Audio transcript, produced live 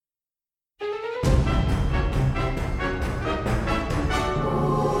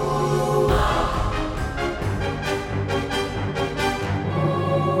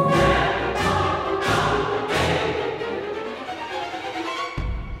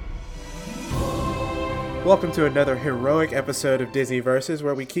Welcome to another heroic episode of Disney Versus,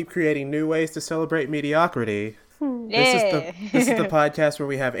 where we keep creating new ways to celebrate mediocrity. This is the podcast where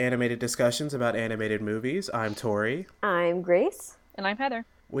we have animated discussions about animated movies. I'm Tori. I'm Grace. And I'm Heather.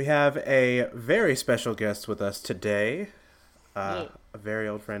 We have a very special guest with us today. A very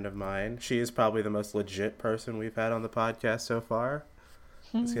old friend of mine. She is probably the most legit person we've had on the podcast so far.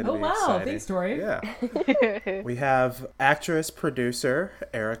 It's gonna be exciting. Thanks, Tori. Yeah. We have actress, producer,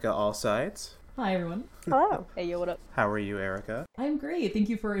 Erica Allsides. Hi, everyone. Hello. Hey, yo, what up? How are you, Erica? I'm great. Thank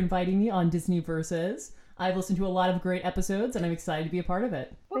you for inviting me on Disney Versus. I've listened to a lot of great episodes, and I'm excited to be a part of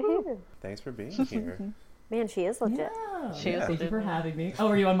it. Woohoo. Thanks for being here. Man, she is legit. Yeah. She is Thank you legit. for having me. Oh,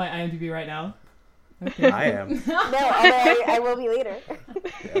 are you on my IMDb right now? Okay. I am. No, I will be later.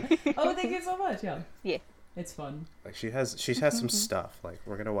 Oh, thank you so much. Yeah. Yeah. It's fun. Like she has some stuff. Like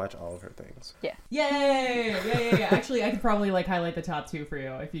we're gonna watch all of her things. Yeah. Yay! Yeah. Actually, I could probably highlight the top two for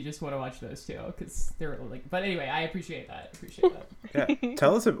you if you just want to watch those two, because they're But anyway, I appreciate that. Yeah.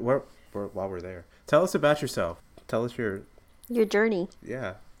 Tell us while we're there. Tell us about yourself. Tell us your journey.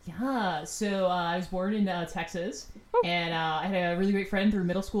 Yeah. Yeah, so I was born in Texas, and I had a really great friend through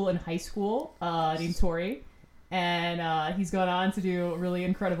middle school and high school named Tori, and he's gone on to do really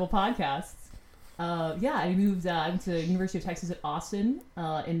incredible podcasts. I moved to University of Texas at Austin,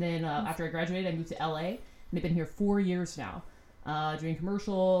 and then after I graduated, I moved to LA, and I've been here 4 years now, doing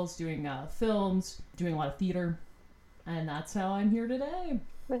commercials, doing films, doing a lot of theater, and that's how I'm here today.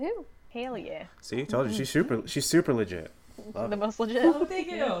 Woohoo. Hell yeah. See, told you she's super legit. Love The it. most legit. Oh, thank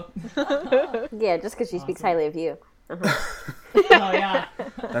you. Yeah, just because she speaks highly of you. Oh yeah.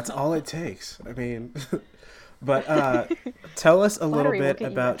 That's all it takes. I mean, but tell us a little Flattery will bit get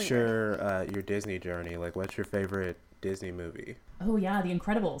you about everywhere. your Disney journey. Like, what's your favorite Disney movie? Oh yeah, The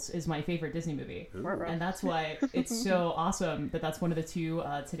Incredibles is my favorite Disney movie. And that's why it's so awesome that that's one of the two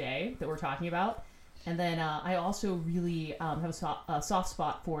today that we're talking about. And then I also really have a soft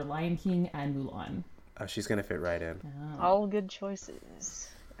spot for Lion King and Mulan. She's gonna fit right in. All good choices.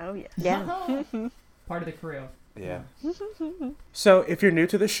 Oh, yeah. Yeah. Part of the crew. Yeah. So, if you're new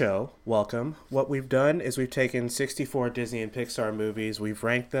to the show, welcome. What we've done is we've taken 64 Disney and Pixar movies, we've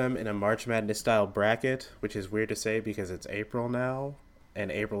ranked them in a March Madness style bracket, which is weird to say because it's April now,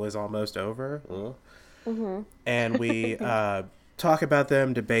 and April is almost over. Mm-hmm. And we talk about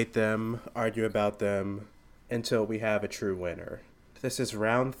them, debate them, argue about them until we have a true winner. This is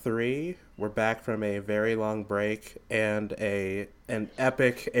round 3. We're back from a very long break and an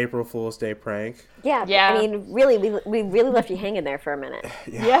epic April Fool's Day prank. Yeah. Yeah. I mean, really, we really left you hanging there for a minute.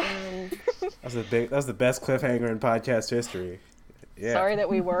 Yeah. That was the best cliffhanger in podcast history. Yeah. Sorry that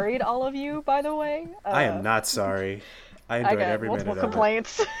we worried all of you, by the way. I am not sorry. I I enjoyed got every minute multiple of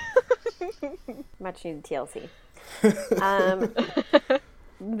complaints. Much needed TLC.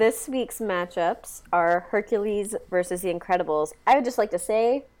 This week's matchups are Hercules versus The Incredibles. I would just like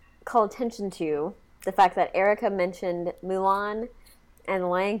to call attention to the fact that Erica mentioned Mulan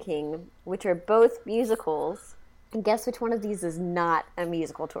and Lion King, which are both musicals. And guess which one of these is not a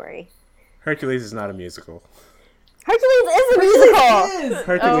musical, Tori? it. Hercules is not a musical. Hercules is a musical!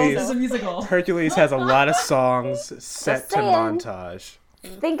 Hercules This is a musical. Hercules has a lot of songs set to saying. montage.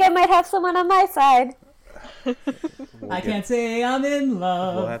 Think I might have someone on my side. We'll I get- can't say I'm in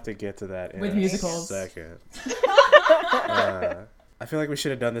love. We'll have to get to that in With a musicals. second. I feel like we should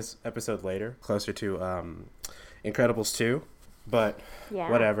have done this episode later, closer to Incredibles 2, but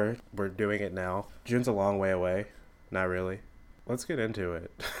Yeah. whatever. We're doing it now. June's a long way away. Not really. Let's get into it.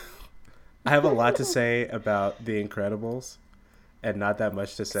 I have a lot to say about The Incredibles and not that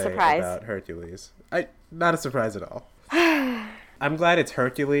much to say Surprise. about Hercules. Not a surprise at all. I'm glad it's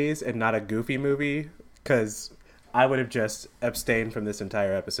Hercules and not a Goofy movie, because I would have just abstained from this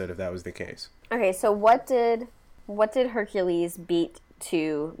entire episode if that was the case. Okay, so what did Hercules beat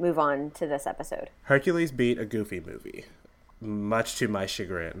to move on to this episode? Hercules beat a Goofy movie, much to my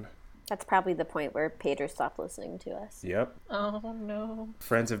chagrin. That's probably the point where Pedro stopped listening to us. Yep. Oh, no.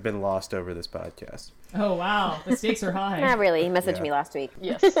 Friends have been lost over this podcast. Oh wow, the stakes are high. Not really. He messaged Yeah. me last week.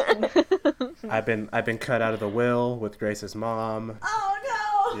 Yes. I've been cut out of the will with Grace's mom. Oh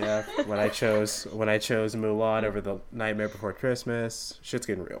no. Yeah, when I chose Mulan over The Nightmare Before Christmas. Shit's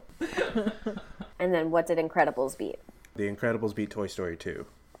getting real. And then what did Incredibles beat? The Incredibles beat Toy Story 2.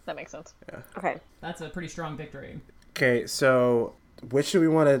 That makes sense. Okay. That's a pretty strong victory. Okay, so which do we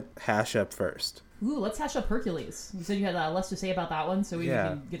want to hash up first? Ooh, let's hash up Hercules. You said you had less to say about that one, so we Yeah.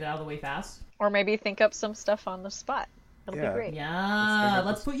 can get it out of the way fast. Or maybe think up some stuff on the spot. That'll Yeah. be great. Yeah,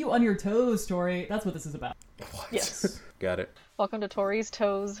 let's put you on your toes, Tori. That's what this is about. Yes. Got it. Welcome to Tori's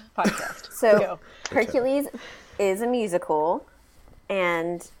Toes podcast. So Go. Hercules is a musical,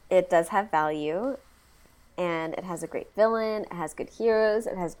 and it does have value. and it has a great villain, it has good heroes,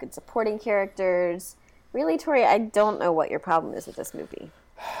 it has good supporting characters. Really, Tori, I don't know what your problem is with this movie.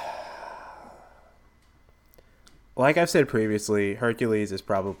 Like I've said previously, Hercules is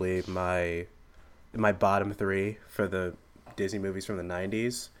probably my bottom 3 for the Disney movies from the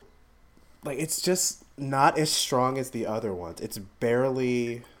 90s. Like, it's just not as strong as the other ones. It's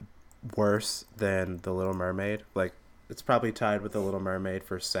barely worse than The Little Mermaid. Like, it's probably tied with The Little Mermaid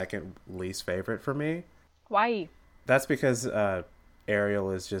for second least favorite for me. Why? That's because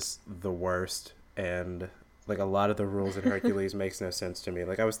Ariel is just the worst, and like a lot of the rules in Hercules makes no sense to me.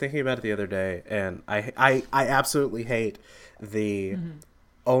 Like, I was thinking about it the other day, and I absolutely hate the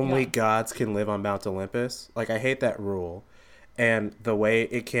only gods can live on Mount Olympus. Like, I hate that rule. And the way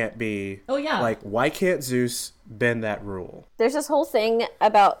it can't be... Oh, yeah. Like, why can't Zeus bend that rule? There's this whole thing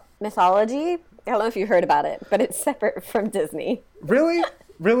about mythology. I don't know if you heard about it, but it's separate from Disney. Really?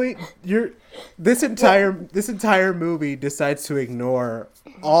 Really? This entire movie decides to ignore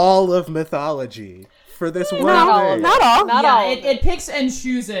all of mythology for this one Not all. thing. Not all. Not yeah, all. it picks and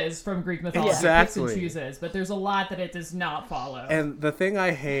chooses from Greek mythology. Exactly. It picks and chooses, but there's a lot that it does not follow. And the thing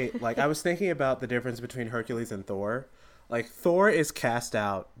I hate, like, I was thinking about the difference between Hercules and Thor. Like, Thor is cast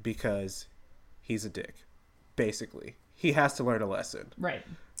out because he's a dick, basically. He has to learn a lesson. Right.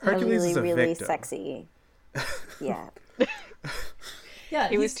 Hercules really, is a really victim. sexy. Yeah. Yeah,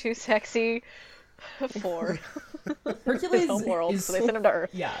 He was too sexy for Hercules the world, is... so they sent him to Earth.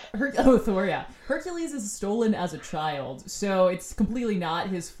 Yeah. Thor, yeah. Hercules is stolen as a child, so it's completely not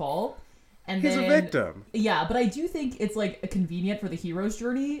his fault. And He's then, a victim. Yeah, but I do think it's, like, convenient for the hero's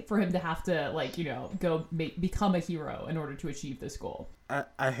journey for him to have to, like, you know, go become a hero in order to achieve this goal.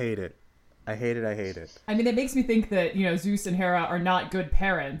 I hate it. I hate it. I mean, it makes me think that, you know, Zeus and Hera are not good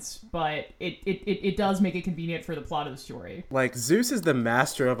parents, but it does make it convenient for the plot of the story. Like, Zeus is the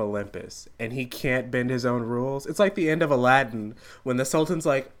master of Olympus, and he can't bend his own rules. It's like the end of Aladdin, when the Sultan's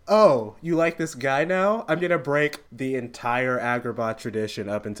like, oh, you like this guy now? I'm gonna break the entire Agrabah tradition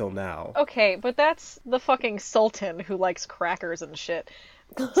up until now. Okay, but that's the fucking Sultan who likes crackers and shit.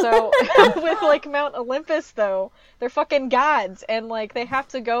 So, with, like, Mount Olympus, though, they're fucking gods, and, like, they have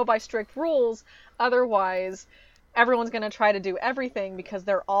to go by strict rules, otherwise everyone's gonna try to do everything because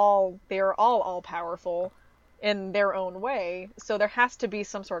they're all powerful in their own way, so there has to be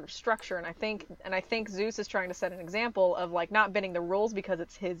some sort of structure, and I think Zeus is trying to set an example of, like, not bending the rules because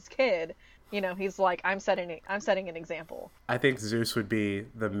it's his kid. You know, he's like, I'm setting an example. I think Zeus would be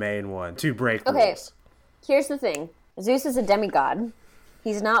the main one to break Okay. rules. Here's the thing. Zeus is a demigod.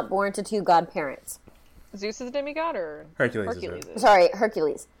 He's not born to 2 god parents. Zeus is a demigod, or Hercules Hercules is. is? Sorry,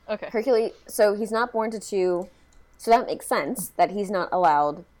 Hercules. Okay. Hercules. So he's not born to 2. So that makes sense that he's not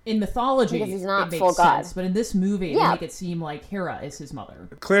allowed. In mythology, Because he's not it makes full god. sense, but in this movie, they Yeah. make it seem like Hera is his mother.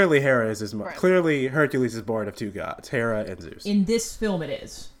 Clearly Hera is his mother. Right. Clearly Hercules is born of 2 gods, Hera and Zeus. In this film, it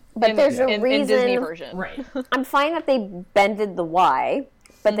is. But there's a in reason. Disney version. Right. I'm fine that they bended the why,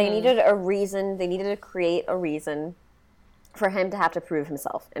 but they needed a reason. They needed to create a reason for him to have to prove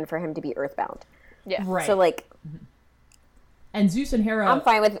himself and for him to be earthbound. Yeah. Right. So, like, And Zeus and Hera I'm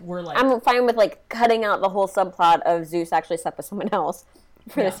fine with like cutting out the whole subplot of Zeus actually slept with someone else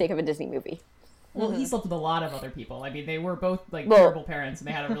for Yeah. the sake of a Disney movie. Well, he slept with a lot of other people. I mean, they were both, like, Well- terrible parents, and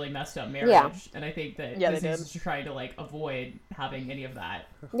they had a really messed up marriage. Yeah. And I think that Yeah, they Disney's did. just trying to, like, avoid having any of that.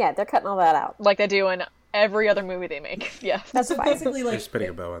 Yeah, they're cutting all that out. Like they do in every other movie they make. Yeah. That's So fine. basically, They're like, just putting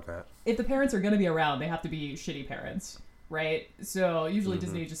a bow on that. if the parents are going to be around, they have to be shitty parents, right? So usually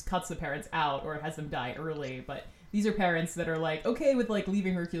Disney just cuts the parents out or has them die early, but these are parents that are, like, okay with, like,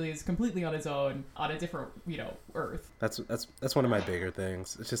 leaving Hercules completely on his own on a different, you know, Earth. That's one of my bigger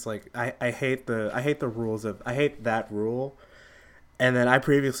things. It's just like I hate the rules of I hate that rule. And then I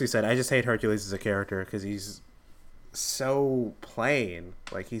previously said I just hate Hercules as a character because he's so plain.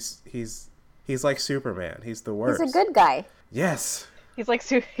 Like he's like Superman. He's the worst. He's a good guy. Yes. He's like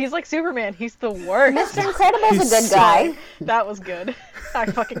Superman. He's the worst. Mr. Incredible's a He's good so- guy. That was good. I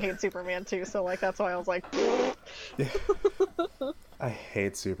fucking hate Superman too, so like that's why I was like, I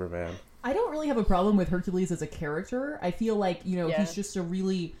hate Superman. I don't really have a problem with Hercules as a character. I feel like, you know, Yeah. he's just a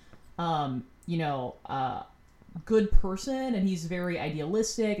really, good person, and he's very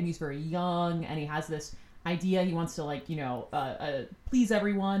idealistic, and he's very young, and he has this idea he wants to, like, please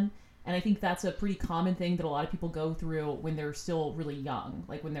everyone. And I think that's a pretty common thing that a lot of people go through when they're still really young,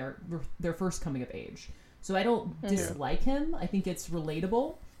 like when they're first coming of age. So I don't dislike him. I think it's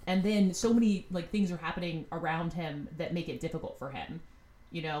relatable. And then so many, like, things are happening around him that make it difficult for him.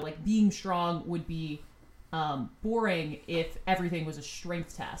 You know, like, being strong would be boring if everything was a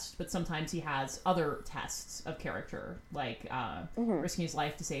strength test, but sometimes he has other tests of character, like risking his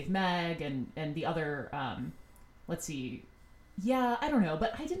life to save Meg, and the other, let's see, yeah, I don't know,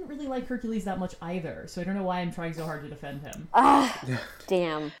 but I didn't really like Hercules that much either, so I don't know why I'm trying so hard to defend him.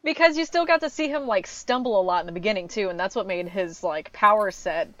 Damn. Because you still got to see him, like, stumble a lot in the beginning, too, and that's what made his, like, power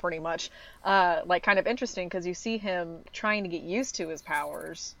set, pretty much, like, kind of interesting, because you see him trying to get used to his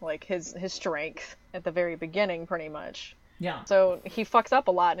powers, like, his strength at the very beginning, pretty much. Yeah. So he fucks up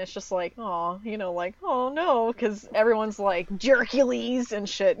a lot, and it's just like, oh, you know, like, oh, no, because everyone's like, Jercules and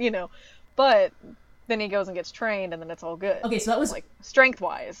shit, you know, but then he goes and gets trained, and then it's all good. Okay, so that was like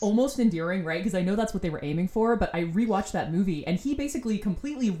strength-wise almost endearing, right? Because I know that's what they were aiming for, but I rewatched that movie, and he basically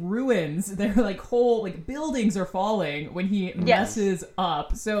completely ruins their like whole like buildings are falling when he messes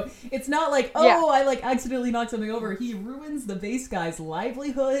up. So it's not like I like accidentally knocked something over. He ruins the base guy's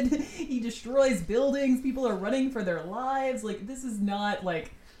livelihood. He destroys buildings. People are running for their lives. Like this is not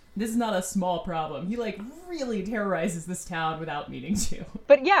a small problem. He, like, really terrorizes this town without meaning to.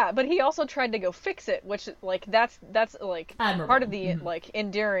 But he also tried to go fix it, which, like, that's like, admirable. Part of the, like,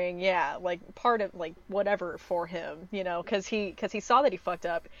 endearing, like, part of, like, whatever for him, you know, because he saw that he fucked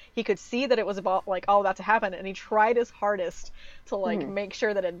up. He could see that it was about, like, all about to happen, and he tried his hardest to, like, make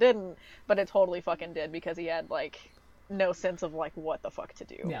sure that it didn't, but it totally fucking did, because he had, like, no sense of like what the fuck to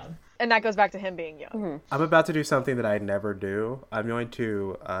do. Yeah. And that goes back to him being young. I'm about to do something that I never do. I'm going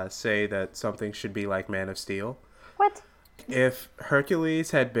to say that something should be like Man of Steel. What? If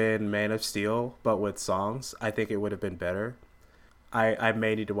Hercules had been Man of Steel, but with songs, I think it would have been better. I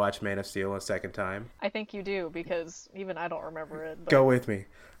may need to watch Man of Steel a second time. I think you do, because even I don't remember it. But... Go with me.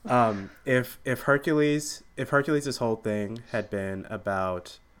 If Hercules' whole thing had been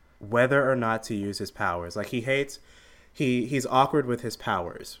about whether or not to use his powers, like he's awkward with his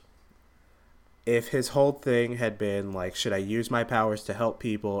powers. If his whole thing had been like, should I use my powers to help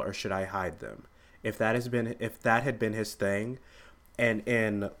people or should I hide them? If that had been his thing, and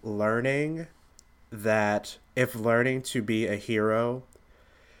in learning to be a hero,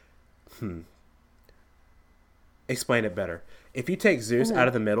 explain it better. If you take Zeus out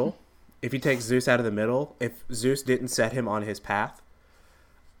of the middle, if Zeus didn't set him on his path,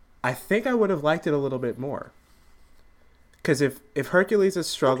 I think I would have liked it a little bit more. Because if Hercules has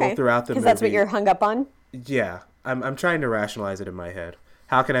struggled throughout the movie... Because that's what you're hung up on? Yeah. I'm trying to rationalize it in my head.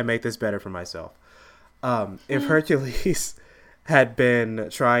 How can I make this better for myself? If Hercules had been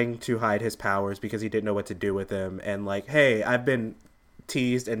trying to hide his powers because he didn't know what to do with them, and like, hey, I've been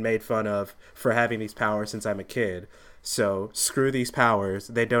teased and made fun of for having these powers since I'm a kid, so screw these powers,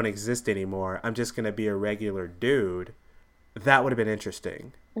 they don't exist anymore, I'm just going to be a regular dude, that would have been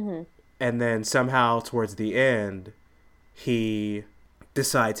interesting. Mm-hmm. And then somehow towards the end, he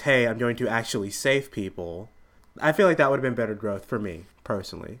decides, hey, I'm going to actually save people. I feel like that would have been better growth for me,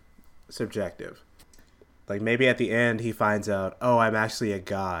 personally. Subjective. Like, maybe at the end he finds out, oh, I'm actually a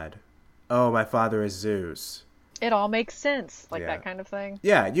god. Oh, my father is Zeus. It all makes sense, like that kind of thing.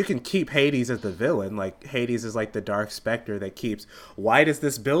 Yeah, you can keep Hades as the villain. Like, Hades is like the dark specter that keeps, why does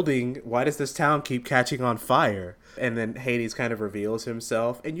this town keep catching on fire? And then Hades kind of reveals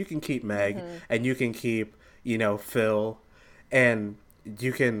himself, and you can keep Meg, and you can keep, Phil, and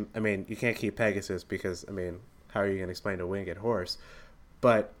you can't keep Pegasus because, how are you going to explain a winged horse?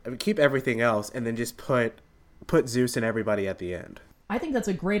 But keep everything else, and then just put Zeus and everybody at the end. I think that's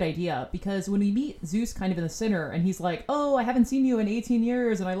a great idea, because when we meet Zeus kind of in the center, and he's like, oh, I haven't seen you in 18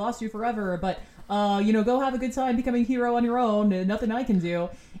 years, and I lost you forever, but, go have a good time becoming a hero on your own, and nothing I can do.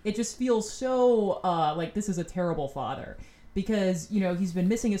 It just feels so, like this is a terrible father. Because, he's been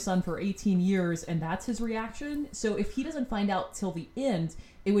missing his son for 18 years, and that's his reaction. So if he doesn't find out till the end,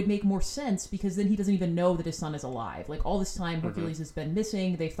 it would make more sense, because then he doesn't even know that his son is alive. Like, all this time, Hercules has been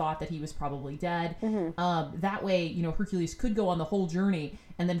missing. They thought that he was probably dead. That way, Hercules could go on the whole journey,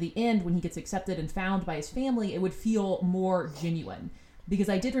 and then at the end, when he gets accepted and found by his family, it would feel more genuine. Because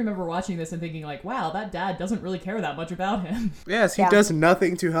I did remember watching this and thinking, like, wow, that dad doesn't really care that much about him. Yes, he does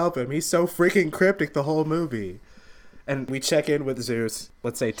nothing to help him. He's so freaking cryptic the whole movie. And we check in with Zeus,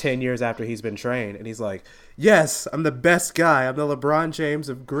 let's say 10 years after he's been trained, and he's like, yes, I'm the best guy. I'm the LeBron James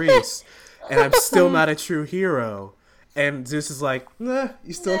of Greece, and I'm still not a true hero. And Zeus is like, nah,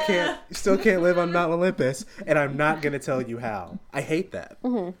 you still can't live on Mount Olympus, and I'm not going to tell you how. I hate that.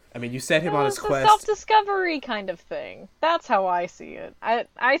 You set him on his quest. It's a self-discovery kind of thing. That's how I see it.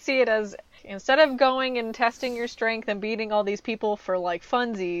 I see it as, instead of going and testing your strength and beating all these people for, like,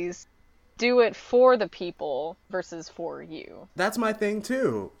 funsies, do it for the people versus for you. That's my thing,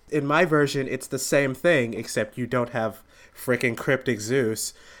 too. In my version, it's the same thing, except you don't have freaking cryptic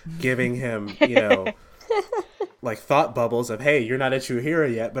Zeus giving him, like thought bubbles of, hey, you're not a true hero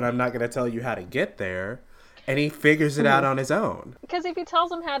yet, but I'm not going to tell you how to get there. And he figures it out on his own. Because if he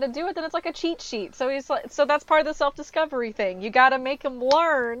tells him how to do it, then it's like a cheat sheet. So he's like, so that's part of the self-discovery thing. You got to make him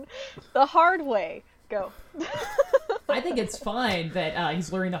learn the hard way. Go. I think it's fine that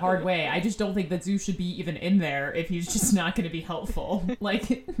he's learning the hard way. I just don't think that Zeus should be even in there if he's just not going to be helpful.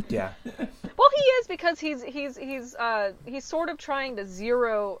 Like, Yeah. Well, he is, because he's sort of trying to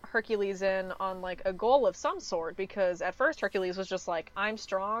zero Hercules in on like a goal of some sort, because at first Hercules was just like, I'm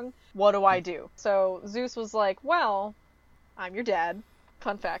strong, what do I do? So Zeus was like, well, I'm your dad,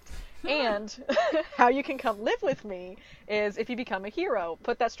 fun fact, and how you can come live with me is if you become a hero,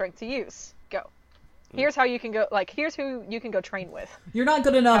 put that strength to use, go. Here's how you can go, like, here's who you can go train with. you're not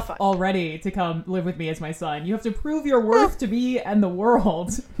good enough already to come live with me as my son. You have to prove your worth to me and the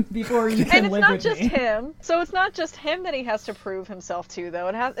world before you can And live it's with not just me. him. So it's not just him that he has to prove himself to, though.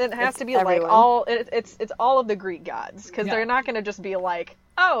 It has It's to be everyone. like all it's all of the Greek gods, because Yeah. they're not going to just be like,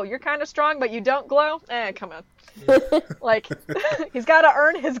 oh, you're kind of strong, but you don't glow. Come on. Like, he's got to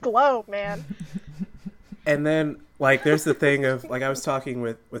earn his glow, man. And then, like, there's the thing of, like, I was talking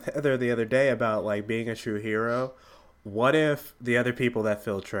with Heather the other day about, like, being a true hero. What if the other people that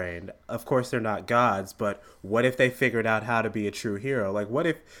Phil trained, of course they're not gods, but what if they figured out how to be a true hero? Like, what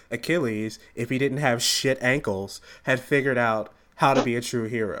if Achilles, if he didn't have shit ankles, had figured out how to be a true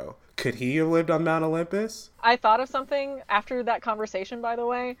hero? Could he have lived on Mount Olympus? I thought of something after that conversation, by the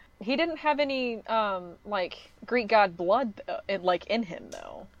way. He didn't have any, like, Greek god blood, in him,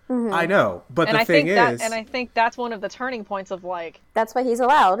 though. I know, but And the I thing think is... and I think that's one of the turning points of, like, That's why he's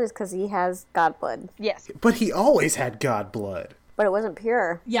allowed, is because he has god blood. yes, But he always had god blood. But it wasn't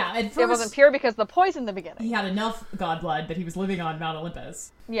pure. Yeah, at first it wasn't pure because of the poison in the beginning. he had enough god blood that he was living on Mount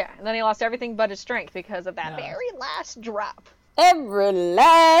Olympus. Yeah, and then he lost everything but his strength because of that Yeah. very last drop. Every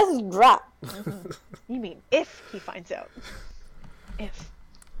last drop. You mean if he finds out. If.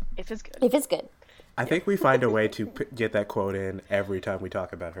 If is good. If it's good. I think we find a way to get that quote in every time we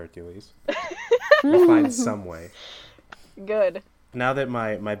talk about Hercules. We'll find some way. Good. Now that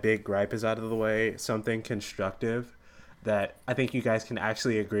my big gripe is out of the way, something constructive that I think you guys can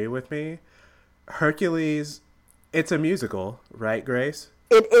actually agree with me. Hercules, it's a musical, right, Grace?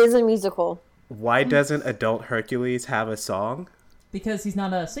 It is a musical. Why doesn't adult Hercules have a song? Because he's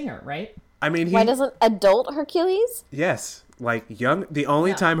not a singer, right? I mean, Why doesn't adult Hercules? yes, like young. The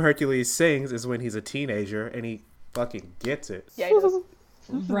only Yeah. time Hercules sings is when he's a teenager, and he fucking gets it. Yeah, he does.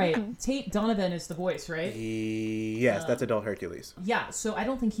 Right. Tate Donovan is the voice, right? Yes, that's adult Hercules. Yeah, so I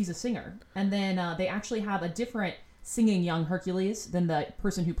don't think he's a singer. And then they actually have a different singing young Hercules than the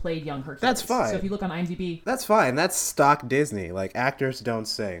person who played young Hercules. That's fine. So if you look on IMDb, That's fine. That's stock Disney. Like, actors don't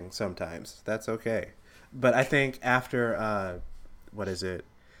sing sometimes. That's okay. But I think after what is it?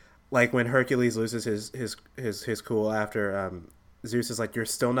 Like when Hercules loses his cool after Zeus is like, you're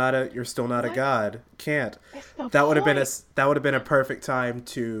still not a god. Can't. That would have been a perfect time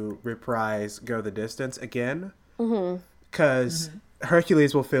to reprise Go the Distance again. Cuz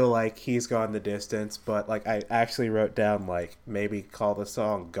Hercules will feel like he's gone the distance, but like I actually wrote down like maybe call the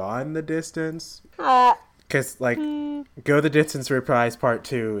song Gone the Distance. Because, like, Go the Distance Reprise Part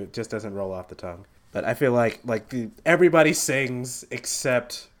 2, it just doesn't roll off the tongue. But I feel like everybody sings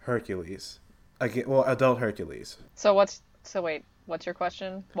except Hercules. Again, well, adult Hercules. So wait, what's your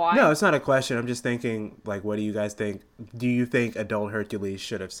question? Why? No, it's not a question. I'm just thinking, like, what do you guys think? Do you think adult Hercules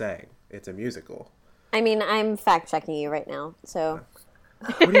should have sang? It's a musical. I mean, I'm fact-checking you right now, so...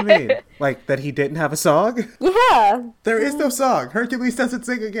 What do you mean? Like, that he didn't have a song? Yeah! There is no song. Hercules doesn't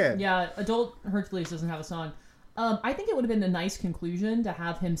sing again. yeah, adult Hercules doesn't have a song. I think it would have been a nice conclusion to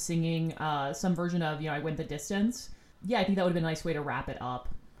have him singing some version of, I went the distance. Yeah, I think that would have been a nice way to wrap it up.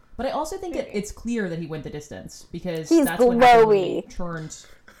 But I also think it's clear that he went the distance because He's that's what happened when he glowy. turned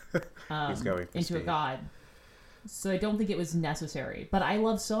He's going for into a speed. god. So I don't think it was necessary. But I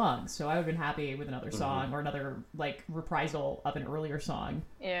love songs, so I would have been happy with another song or another like reprisal of an earlier song.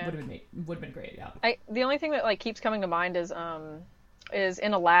 Yeah. Would have been great. Yeah. The only thing that like keeps coming to mind is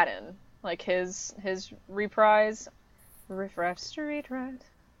in Aladdin, like his reprise, Riff-Raff Street Rat.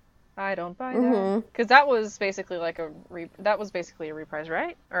 I don't buy that, because that was basically like a reprise,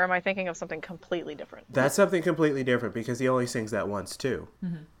 right? Or am I thinking of something completely different? That's something completely different because he only sings that once, too.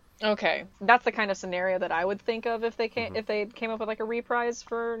 Okay, that's the kind of scenario that I would think of if they came up with like a reprise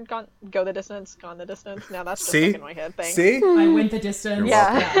for Go the Distance, Gone the Distance. Now that's just See? like in my head thing. See? I went the distance.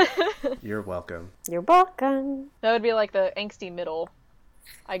 Yeah. You're welcome. You're welcome. That would be like the angsty middle,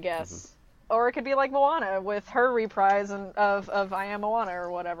 I guess. Or it could be like Moana with her reprise of I Am Moana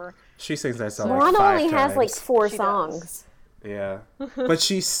or whatever. She sings that song Moana like 5 only times. has like 4 She songs. Yeah. But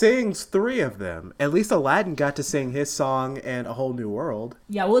she sings 3 of them. At least Aladdin got to sing his song and A Whole New World.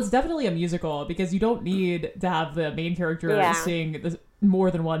 Yeah, well, it's definitely a musical because you don't need to have the main character Yeah. sing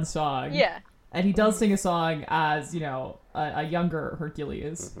more than one song. Yeah. And he does sing a song as, a younger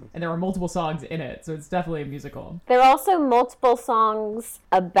Hercules. And there are multiple songs in it, so it's definitely a musical. There are also multiple songs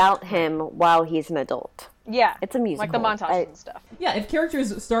about him while he's an adult. Yeah. It's a musical. Like the montages and stuff. Yeah, if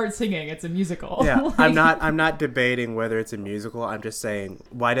characters start singing, it's a musical. Yeah, Like- I'm not debating whether it's a musical. I'm just saying,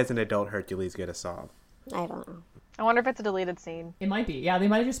 why doesn't adult Hercules get a song? I don't know. I wonder if it's a deleted scene. It might be. Yeah, they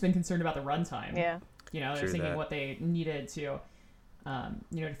might have just been concerned about the runtime. Yeah. They're True singing that. what they needed to,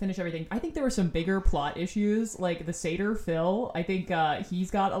 to finish everything. I think there were some bigger plot issues, like the satyr Phil. I think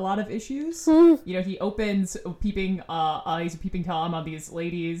he's got a lot of issues. He opens peeping. He's a peeping tom on these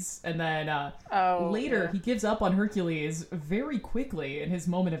ladies, and then later he gives up on Hercules very quickly in his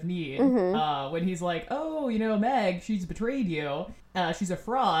moment of need. When he's like, "Oh, Meg, she's betrayed you. She's a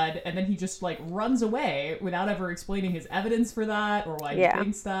fraud," and then he just runs away without ever explaining his evidence for that or why he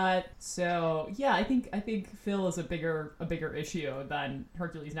thinks that. So yeah, I think Phil is a bigger issue than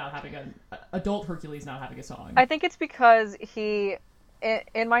Hercules not having adult Hercules not having a song. I think it's because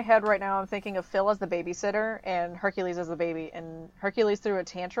in my head right now, I'm thinking of Phil as the babysitter and Hercules as the baby. And Hercules threw a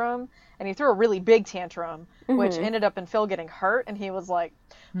tantrum, and he threw a really big tantrum, which ended up in Phil getting hurt, and he was like,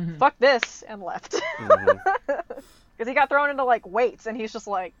 fuck this, and left. Because he got thrown into weights, and he's just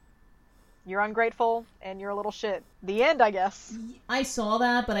like, you're ungrateful, and you're a little shit. The end, I guess. I saw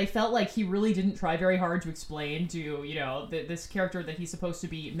that, but I felt like he really didn't try very hard to explain to, this character that he's supposed to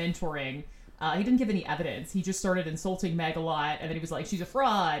be mentoring. He didn't give any evidence. He just started insulting Meg a lot, and then he was like, she's a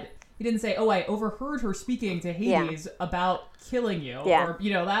fraud. He didn't say, oh, I overheard her speaking to Hades about killing you. Yeah.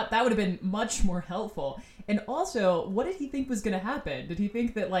 Or, that would have been much more helpful. And also, what did he think was going to happen? Did he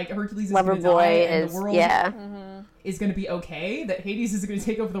think that, Hercules is going to die and the world is going to be okay? That Hades is going to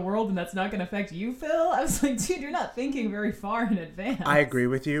take over the world and that's not going to affect you, Phil? I was like, dude, you're not thinking very far in advance. I agree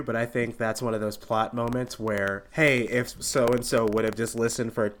with you, but I think that's one of those plot moments where, hey, if so-and-so would have just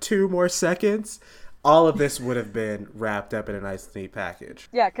listened for 2 more seconds, all of this would have been wrapped up in a nice, neat package.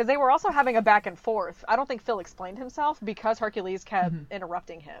 Yeah, because they were also having a back and forth. I don't think Phil explained himself because Hercules kept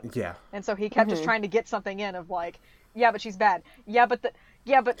interrupting him. Yeah. And so he kept just trying to get something in of yeah, but she's bad. Yeah, but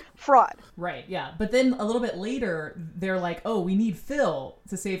fraud. Right, yeah. But then a little bit later, they're like, oh, we need Phil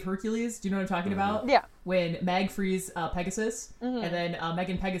to save Hercules. Do you know what I'm talking about? Yeah. When Meg frees Pegasus, and then Meg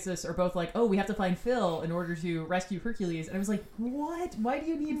and Pegasus are both like, oh, we have to find Phil in order to rescue Hercules. And I was like, what? Why do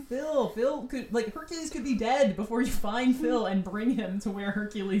you need Phil? Hercules could be dead before you find Phil and bring him to where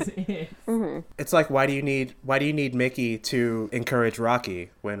Hercules is. It's like, why do you need Mickey to encourage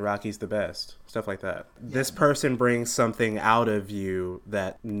Rocky when Rocky's the best? Stuff like that. This person brings something out of you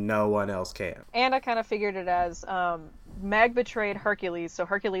that no one else can. And I kind of figured it as Meg betrayed Hercules, so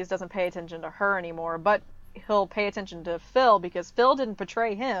Hercules doesn't pay attention to her anymore, but he'll pay attention to Phil because Phil didn't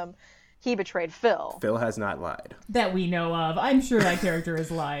betray him. He betrayed Phil. Phil has not lied. That we know of. I'm sure that character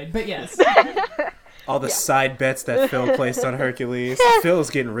has lied, but yes. All the side bets that Phil placed on Hercules. Phil's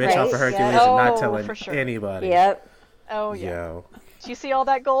getting rich off of Right, Hercules yeah. and not Oh, telling for sure. anybody. Yep. Oh, yeah. Yo. Did you see all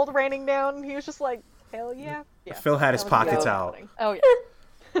that gold raining down? He was just like, hell yeah. Yeah. Phil had his That was pockets so out. funny. Oh,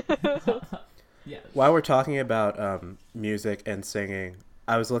 yeah. Yeah. While we're talking about music and singing,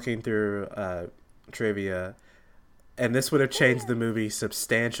 I was looking through trivia, and this would have changed the movie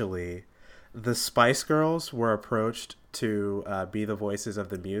substantially. The Spice Girls were approached to be the voices of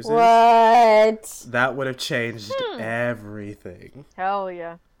the music. What? That would have changed everything. Hell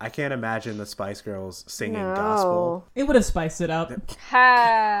yeah. I can't imagine the Spice Girls singing No. gospel. It would have spiced it up.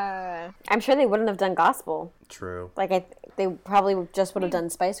 Ha. I'm sure they wouldn't have done gospel. True. They probably just would have done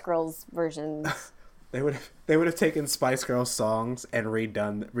Spice Girls versions. They would have taken Spice Girls songs and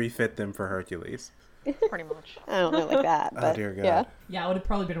refit them for Hercules. Pretty much. I don't know like that, but Oh dear God. yeah. Yeah, it would have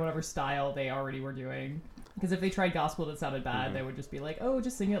probably been whatever style they already were doing. Because if they tried gospel that sounded bad, they would just be like, oh,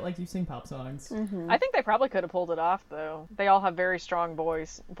 just sing it like you sing pop songs. I think they probably could have pulled it off, though. They all have very strong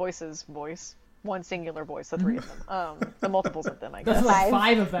voices. One singular voice, the 3 of them. The multiples of them, I There's guess. like 5.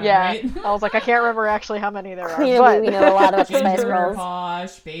 5 of them, Yeah. right? I was like, I can't remember actually how many there are. Clearly, But we know a lot about the Spice Ginger, Girls.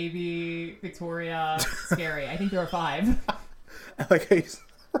 Posh, Baby, Victoria, Scary. I think there are 5. I like how you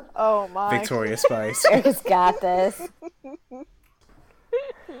oh my. Victoria Spice. Erica's got this.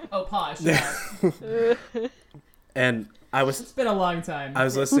 Oh, Posh. Yeah. And It's been a long time. I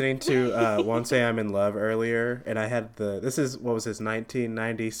was listening to Won't Say I'm in Love earlier, and I had this is, what was this,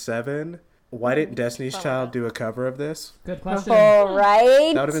 1997? Why didn't Destiny's Child do a cover of this? Good question. All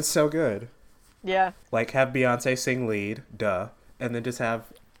right. That would have been so good. Yeah. Like, have Beyonce sing lead, duh, and then just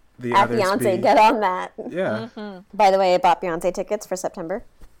have the At others Beyonce, be... get on that. Yeah. By the way, I bought Beyonce tickets for September.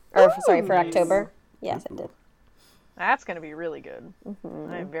 Sorry, for October. Yes, I did. That's gonna be really good.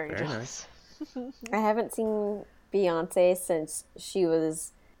 I'm very Very jealous. I haven't seen Beyonce since she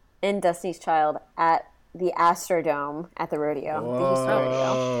was in Destiny's Child at the Astrodome at the rodeo. The Houston rodeo.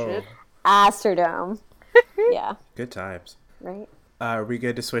 Oh, Shit. Astrodome. Yeah, good times. right? Are we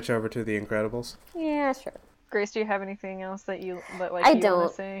good to switch over to The Incredibles? Yeah, sure. Grace, do you have anything else that you I want to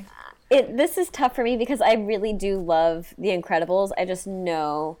don't. say? This is tough for me because I really do love The Incredibles. I just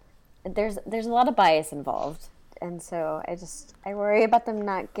know there's a lot of bias involved, and so I worry about them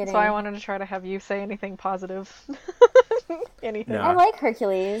not getting. So I wanted to try to have you say anything positive. Anything. No. I like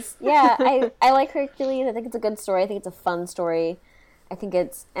Hercules. Yeah, I like Hercules. I think it's a good story. I think it's a fun story. I think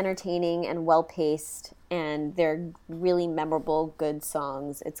it's entertaining and well paced, and they're really memorable, good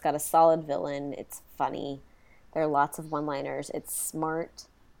songs. It's got a solid villain. It's funny. There are lots of one-liners. It's smart.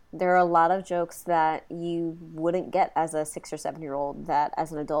 There are a lot of jokes that you wouldn't get as a 6 or 7-year-old that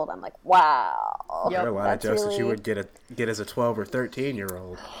as an adult I'm like, wow. Yep. There are a lot That's of jokes that you really- would get as a 12 or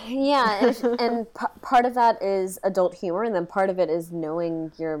 13-year-old. Yeah, and part of that is adult humor, and then part of it is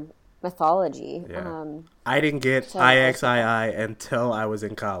knowing your mythology. Yeah. I didn't get So- IXII until I was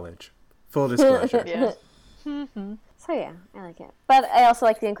in college. Full disclosure. Yeah. So yeah, I like it. But I also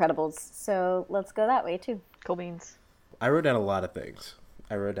like The Incredibles, so let's go that way too. Cool beans. I wrote down a lot of things.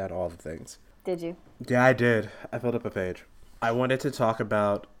 I wrote down all the things. Did you? Yeah, I did. I filled up a page. I wanted to talk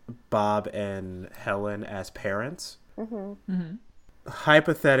about Bob and Helen as parents.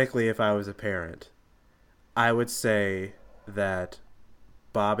 Hypothetically, if I was a parent, I would say that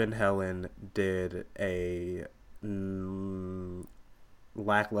Bob and Helen did a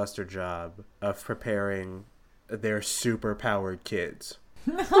lackluster job of preparing their super-powered kids.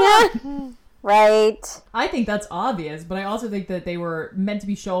 Right. I think that's obvious, but I also think that they were meant to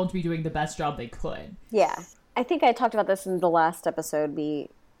be shown to be doing the best job they could. Yeah. I think I talked about this in the last episode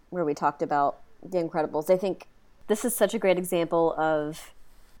where we talked about The Incredibles. I think this is such a great example of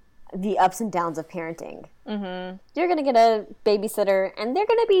the ups and downs of parenting. Mm-hmm. You're going to get a babysitter, and they're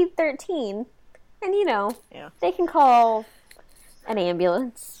going to be 13, and Yeah. they can call an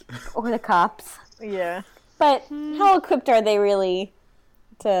ambulance or the cops. Yeah. But how equipped are they really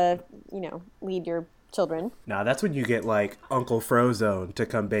to, lead your children? Now, that's when you get, like, Uncle Frozone to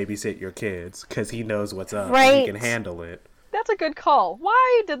come babysit your kids, because he knows what's up and Right. he can handle it. That's a good call.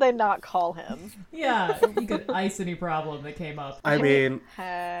 Why did they not call him? Yeah, you could ice any problem that came up. I mean,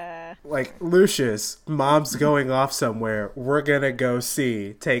 like, Lucius, Mom's going off somewhere. We're gonna go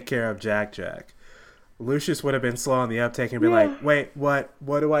take care of Jack Jack. Lucius would have been slow on the uptake and be like, wait, what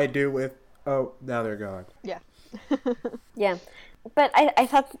do I do with... Oh, now they're gone. Yeah. Yeah. But I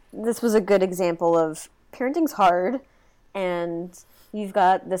thought this was a good example of parenting's hard, and you've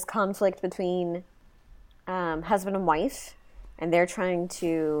got this conflict between husband and wife, and they're trying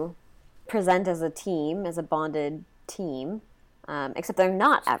to present as a team, as a bonded team, except they're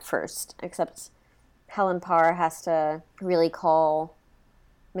not at first, except Helen Parr has to really call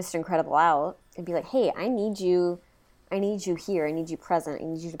Mr. Incredible out and be like, hey, I need you here, I need you present, I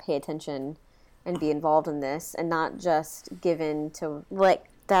need you to pay attention and be involved in this, and not just give in to let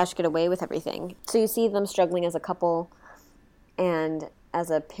Dash get away with everything. So you see them struggling as a couple and as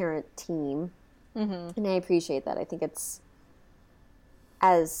a parent team, and I appreciate that. I think it's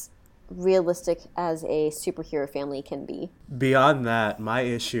as realistic as a superhero family can be. Beyond that, my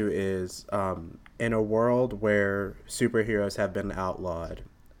issue is in a world where superheroes have been outlawed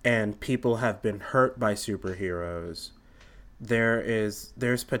and people have been hurt by superheroes,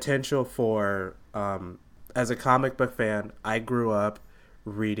 there's potential for, as a comic book fan, I grew up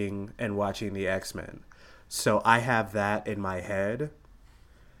reading and watching the X-Men. So I have that in my head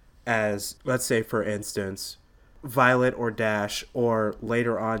as, let's say, for instance, Violet or Dash, or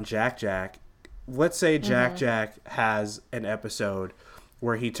later on Jack Jack. Let's say Jack Jack has an episode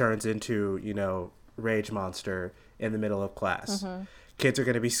where he turns into, Rage Monster in the middle of class. Kids are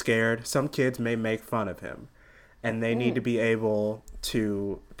going to be scared. Some kids may make fun of him. And they need to be able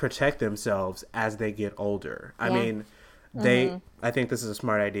to protect themselves as they get older. I mean, I think this is a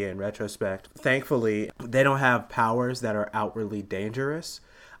smart idea in retrospect. Thankfully, they don't have powers that are outwardly dangerous.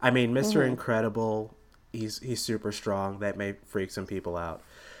 I mean, Mr. Incredible, he's super strong. That may freak some people out.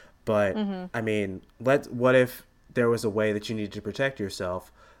 But, I mean, what if there was a way that you needed to protect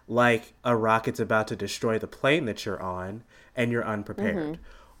yourself, like a rocket's about to destroy the plane that you're on and you're unprepared?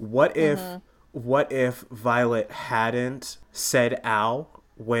 What if Violet hadn't said ow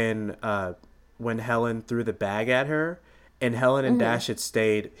when Helen threw the bag at her, and Helen and Dash had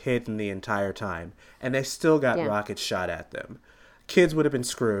stayed hidden the entire time, and they still got rockets shot at them? kids would have been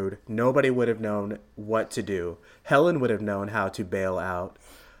screwed. Nobody would have known what to do. Helen would have known how to bail out,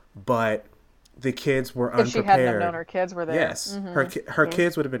 but the kids were unprepared. If she hadn't have known her kids were there. Yes, her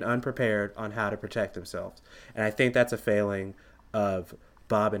kids would have been unprepared on how to protect themselves. And I think that's a failing of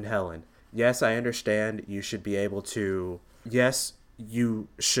Bob and Helen. Yes, I understand you should be able to, yes, you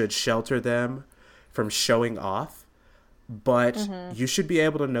should shelter them from showing off, but you should be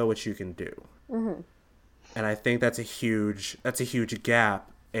able to know what you can do. And I think that's a huge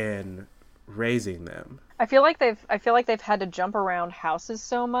gap in raising them. I feel like they've had to jump around houses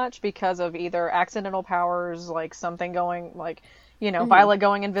so much because of either accidental powers, like something going, like, you know, Violet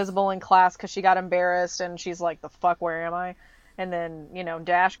going invisible in class because she got embarrassed and she's like, the fuck, where am I? And then, you know,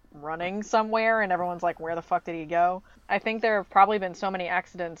 Dash running somewhere and everyone's like, where the fuck did he go? I think there have probably been so many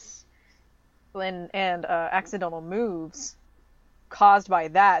accidents and accidental moves caused by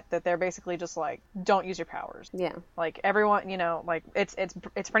that they're basically just like, don't use your powers. Yeah. Like, everyone, you know, like, it's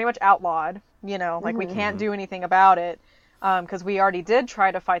pretty much outlawed, you know, like, we can't do anything about it, because we already did try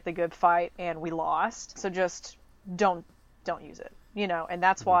to fight the good fight and we lost, so just don't use it, you know. And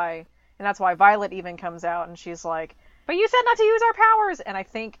that's why Violet even comes out and she's like, but you said not to use our powers, and I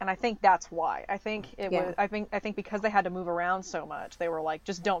think that's why. I think because they had to move around so much, they were like,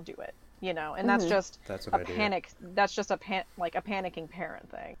 just don't do it. You know, and that's a panic. That's just a panicking parent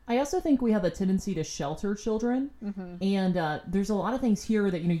thing. I also think we have a tendency to shelter children, and there's a lot of things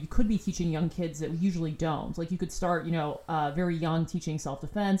here that, you know, you could be teaching young kids that we usually don't. Like, you could start, you know, very young teaching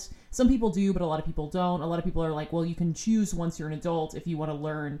self-defense. Some people do, but a lot of people don't. A lot of people are like, well, you can choose once you're an adult if you want to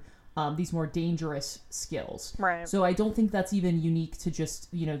learn these more dangerous skills. Right. So I don't think that's even unique to just,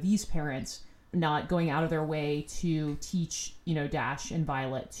 you know, these parents not going out of their way to teach, you know, Dash and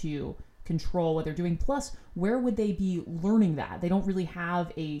Violet to control what they're doing. Plus, where would they be learning that? They don't really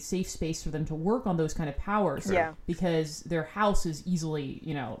have a safe space for them to work on those kind of powers. Yeah. Because their house is easily,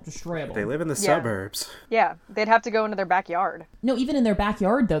 you know, destroyable. They live in the suburbs. Yeah, they'd have to go into their backyard. No, even in their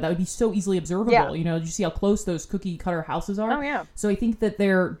backyard, though, that would be so easily observable. Yeah. You know, did you see how close those cookie cutter houses are? Oh, yeah. So I think that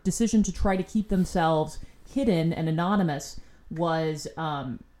their decision to try to keep themselves hidden and anonymous was,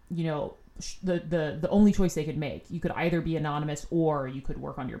 you know, the only choice they could make. You could either be anonymous or you could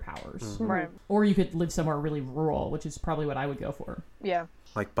work on your powers. Right. Or you could live somewhere really rural, which is probably what I would go for. Yeah.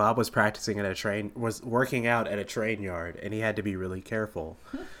 Like, Bob was was working out at a train yard, and he had to be really careful.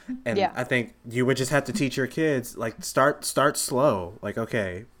 And I think you would just have to teach your kids, like, start slow. Like,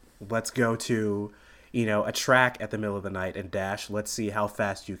 okay, let's go to, you know, a track at the middle of the night and Dash, let's see how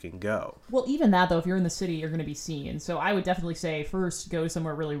fast you can go. Well, even that, though, if you're in the city, you're going to be seen. So I would definitely say first go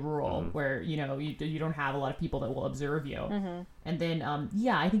somewhere really rural where, you know, you don't have a lot of people that will observe you. And then,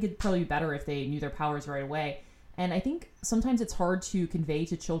 I think it'd probably be better if they knew their powers right away. And I think sometimes it's hard to convey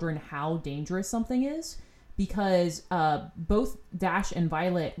to children how dangerous something is because both Dash and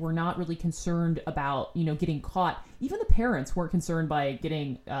Violet were not really concerned about, you know, getting caught. Even the parents weren't concerned by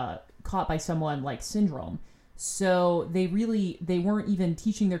getting caught by someone like Syndrome. So they weren't even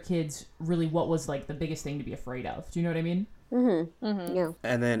teaching their kids really what was like the biggest thing to be afraid of. Do you know what I mean? Yeah.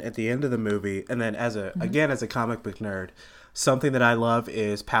 And then at the end of the movie, and then as a comic book nerd, something that I love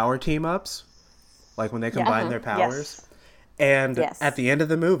is power team ups, like when they combine their powers. And at the end of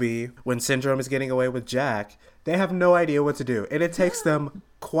the movie, when Syndrome is getting away with Jack, they have no idea what to do, and it takes them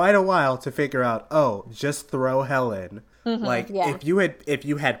quite a while to figure out, oh, just throw Helen. Like, if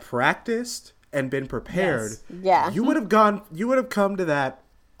you had practiced and been prepared, you would have come to that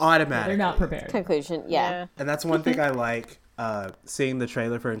automatically. They're not prepared. Conclusion, yeah. And that's one thing I like, seeing the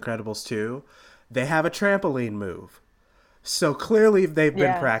trailer for Incredibles 2. They have a trampoline move. So clearly they've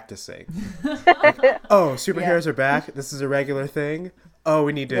been practicing. Like, oh, superheroes are back. This is a regular thing. Oh,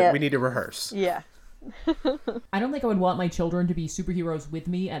 we need to rehearse. Yeah. I don't think I would want my children to be superheroes with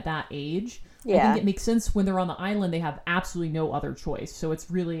me at that age. Yeah. I think it makes sense when they're on the island, they have absolutely no other choice. So it's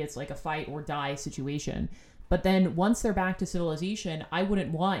like a fight or die situation. But then once they're back to civilization, I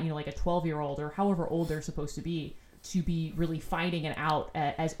wouldn't want, you know, like a 12-year-old or however old they're supposed to be really fighting it out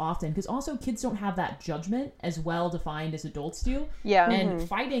as often. Because also kids don't have that judgment as well defined as adults do. Yeah. And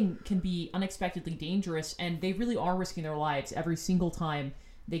fighting can be unexpectedly dangerous, and they really are risking their lives every single time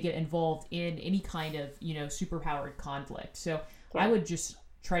they get involved in any kind of, you know, superpowered conflict. So I would just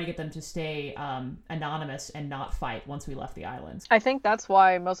try to get them to stay anonymous and not fight once we left the island. I think that's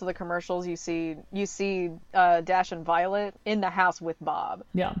why most of the commercials you see Dash and Violet in the house with Bob.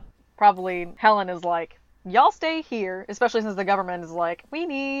 Yeah. Probably Helen is like, y'all stay here, especially since the government is like, we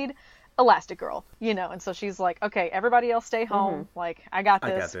need Elastigirl, you know, and so she's like, okay, everybody else stay home. Like, I got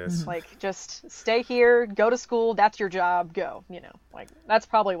this. Like, just stay here, go to school, that's your job, go, you know. Like, that's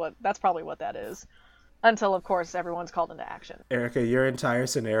probably what that is. Until, of course, everyone's called into action. Erica, during your entire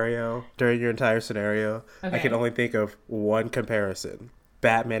scenario, I Okay. can only think of one comparison.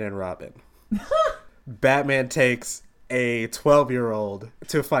 Batman and Robin. Batman takes a 12-year-old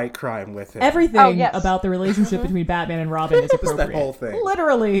to fight crime with him. Everything Oh, yes. about the relationship between Batman and Robin is appropriate. that whole thing.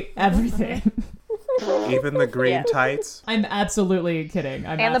 Literally everything. Even the green Yeah. tights. I'm absolutely kidding.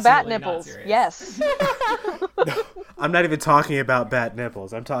 I'm And the bat absolutely not nipples. serious. Yes. I'm not even talking about bat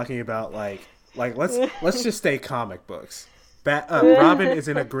nipples. I'm talking about like let's just stay comic books. Robin is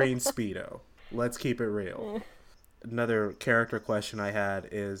in a green Speedo. Let's keep it real. Another character question I had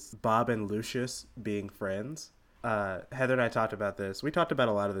is Bob and Lucius being friends. Heather and I talked about this. We talked about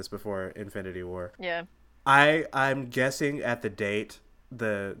a lot of this before Infinity War. Yeah. I'm guessing at the date,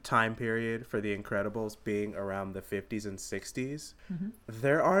 the time period for The Incredibles being around the 50s and 60s. Mm-hmm.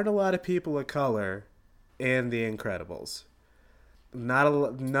 There aren't a lot of people of color in The Incredibles.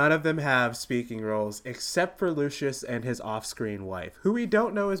 None of them have speaking roles except for Lucius and his off-screen wife, who we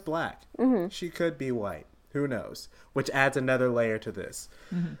don't know is black. Mm-hmm. She could be white. Who knows? Which adds another layer to this.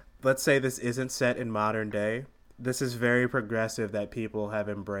 Mm-hmm. Let's say this isn't set in modern day. This is very progressive that people have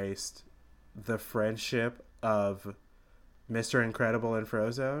embraced the friendship of Mr. Incredible and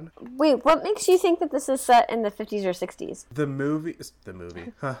Frozone. Wait, what makes you think that this is set in the 50s or 60s? The movie,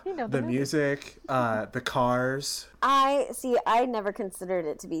 huh? You know, the the movie. music, the cars. I never considered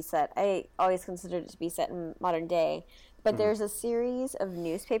it to be set. I always considered it to be set in modern day. But there's a series of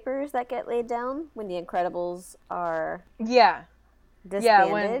newspapers that get laid down when the Incredibles are Yeah. disbanded. Yeah,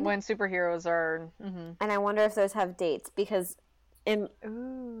 when superheroes are... Mhm. And I wonder if those have dates because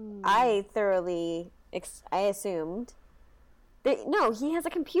Ooh. I thoroughly I assumed no, he has a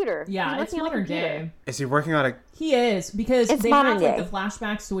computer. Yeah, He's it's working on a modern computer. day. Is he working on a... He is, because It's they modern have like day. the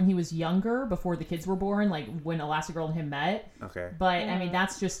flashbacks to when he was younger, before the kids were born, like when Elastigirl and him met. Okay. But I mean,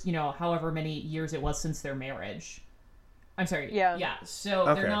 that's just, however many years it was since their marriage. I'm sorry. Yeah. Yeah. So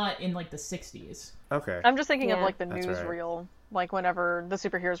Okay. they're not in like the 60s. Okay. I'm just thinking of Yeah. like the That's right. newsreel, like whenever the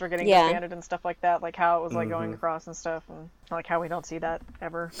superheroes were getting Yeah. disbanded and stuff like that, like how it was like Mm-hmm. going across and stuff, and like how we don't see that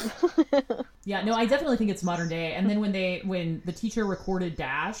ever. Yeah, no, I definitely think it's modern day. And then when the teacher recorded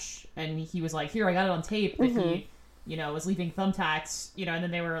Dash and he was like, "Here, I got it on tape," that he, was leaving thumbtacks, and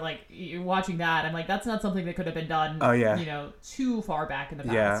then they were like watching that. I'm like, that's not something that could have been done. Oh, yeah. Too far back in the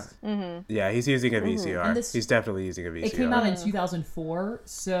Yeah. past. Yeah, he's using a VCR. Mm-hmm. And this- He's definitely using a VCR. It came out in 2004,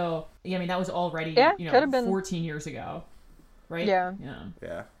 so I mean that was already Yeah, could have been- 14 years ago, right? Yeah.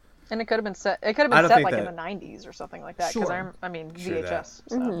 Yeah. And it could have been set. It could have I been don't set think like in that- the '90s or something like that. Because Sure. Sure that. VHS.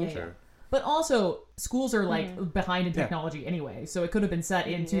 So. Yeah, Sure. yeah. But also, schools are like behind in technology anyway, so it could have been set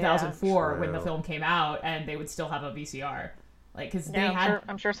in 2004 when the True. film came out, and they would still have a VCR, like because they Yeah, had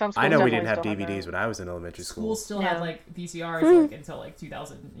I'm sure some schools I know we definitely didn't have still DVDs that. when I was in elementary school. schools still Yeah. had like VCRs like until like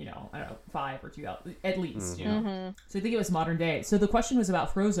 2000, I don't know, 5 or 2000 at least, Mm-hmm. So I think it was modern day. So the question was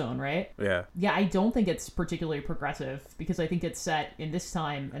about Frozone, right? Yeah. Yeah, I don't think it's particularly progressive because I think it's set in this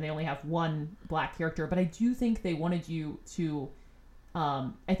time and they only have one black character. But I do think they wanted you to.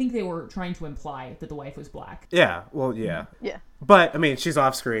 I think they were trying to imply that the wife was black. Yeah. Well, yeah. Yeah. But I mean, she's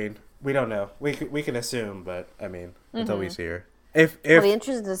off screen. We don't know. We can assume, but I mean, until we see her. If I'll be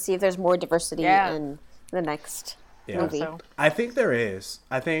interested to see if there's more diversity Yeah. in the next Yeah. movie. So I think there is.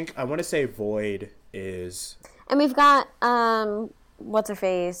 I want to say Void is And we've got what's her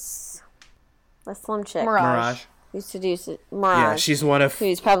face? The slim chick Mirage. who seduced Mirage. yeah. She's one of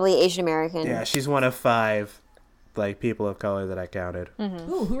who's probably Asian American. yeah. She's one of 5 like people of color that I counted.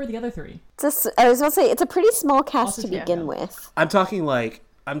 Ooh, who are the other 3? I was going to say it's a pretty small cast Also, to yeah, begin yeah. with. I'm talking like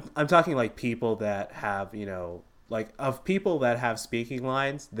I'm talking like people that have like of people that have speaking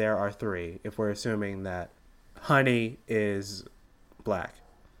lines. There are 3. If we're assuming that Honey is black.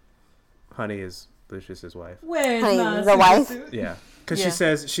 Honey is Lucius's wife. Where's Honey, my the wife? suit? Yeah, because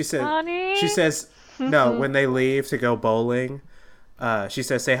Yeah. she said Honey? she says no when they leave to go bowling. She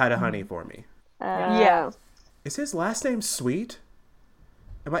says, "Say hi to Honey for me." Yeah. Is his last name Sweet?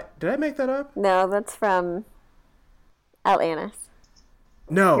 Did I make that up? No, that's from Atlantis.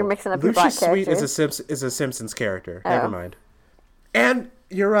 No, You're mixing up your Lucius black Sweet characters. is a Simpsons character. Oh. Never mind. And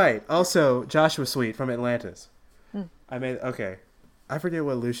you're right. Also, Joshua Sweet from Atlantis. Okay. I forget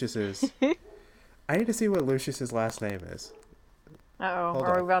what Lucius is. I need to see what Lucius's last name is. Uh-oh. Hold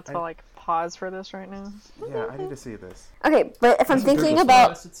Are we on. about to like pause for this right now? Yeah, I need to see this. Okay, but if I'm thinking Google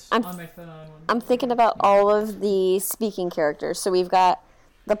about It's I'm- on my phone. I'm thinking about all of the speaking characters. So we've got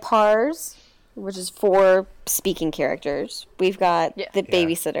the Pars, which is 4 speaking characters. We've got Yeah. the Yeah.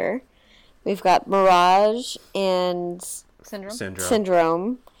 babysitter. We've got Mirage and Syndrome. Syndrome.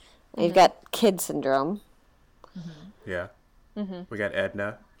 Syndrome. We've got Kid Syndrome. Yeah. We got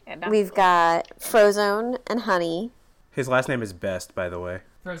Edna. And We've got Frozone and Honey. His last name is Best, by the way.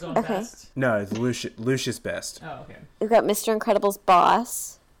 Frozone Okay. Best. No, it's Lucius Best. Oh, okay. We've got Mr. Incredible's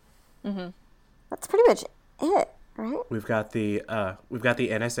boss. Mm-hmm. That's pretty much it, right? We've got the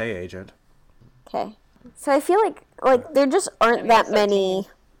NSA agent. Okay. So I feel like there just aren't that SOT. many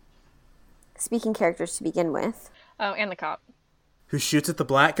speaking characters to begin with. Oh, and the cop. Who shoots at the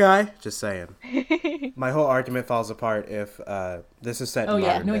black guy? Just saying. My whole argument falls apart if this is set in Oh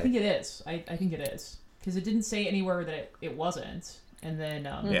yeah, modern no, I day. think it is. I think it is because it didn't say anywhere that it wasn't, and then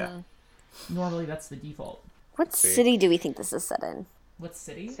Yeah. normally that's the default. What city do we think this is set in? What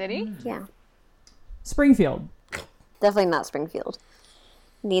city? City? Yeah. Springfield. Definitely not Springfield.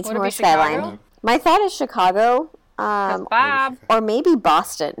 Needs Would it more be skyline. Chicago? My thought is Chicago, 'Cause Bob. or maybe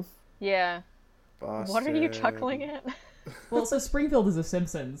Boston. Yeah. What are you Boston. chuckling at? Well, so Springfield is a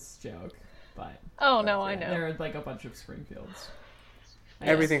Simpsons joke, but Oh, no, I know. there are like a bunch of Springfields.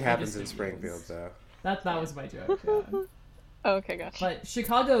 Everything I happens just in think Springfield, it's- though. That was my joke. Yeah. Okay, gotcha. But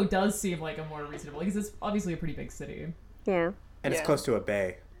Chicago does seem like a more reasonable because it's obviously a pretty big city. Yeah. And it's Yeah. close to a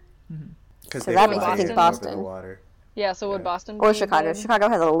bay. Because So that makes me think over Boston. the water. Yeah, so would Boston Or be Chicago. good? Chicago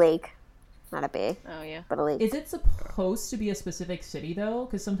has a lake. Not a bay, Oh, yeah. but a lake. Is it supposed to be a specific city though?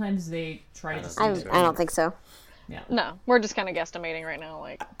 Because sometimes they try to just. I use it. don't think so. Yeah. No, we're just kind of guesstimating right now.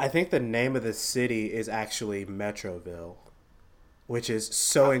 Like, I think the name of the city is actually Metroville, which is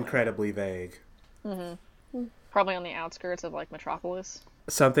so incredibly vague. probably on the outskirts of, like, Metropolis.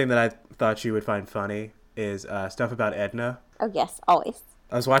 Something that I thought you would find funny is stuff about Edna. Oh, yes, always.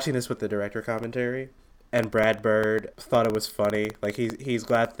 I was watching this with the director commentary, and Brad Bird thought it was funny. Like, he's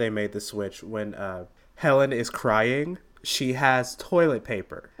glad that they made the switch. When Helen is crying, she has toilet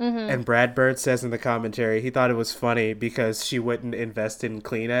paper. And Brad Bird says in the commentary he thought it was funny because she wouldn't invest in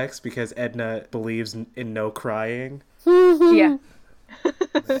Kleenex because Edna believes in no crying. Yeah.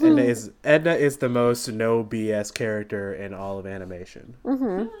 Edna is the most no BS character in all of animation.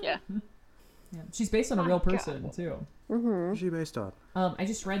 Yeah. Yeah. She's based on a real person too. Who's she based on? I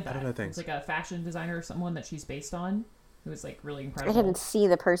just read that. don't know things. It's like a fashion designer or someone that she's based on, who is like really I incredible. didn't see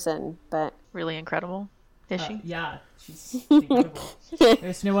the person, but Really incredible. Is she? Yeah, she's incredible.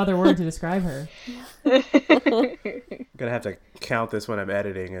 There's no other word to describe her. I'm gonna have to count this when I'm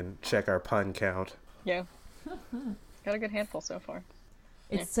editing and check our pun count. Yeah. Got a good handful so far.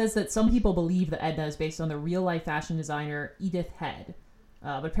 It says that some people believe that Edna is based on the real-life fashion designer Edith Head,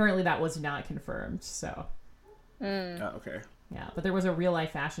 but apparently that was not confirmed. So, Oh, okay. yeah, but there was a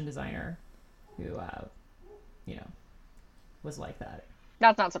real-life fashion designer who, was like that.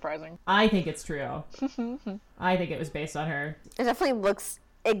 That's not surprising. I think it's true. I think it was based on her, it definitely looks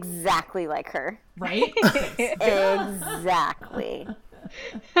exactly like her. right? Exactly.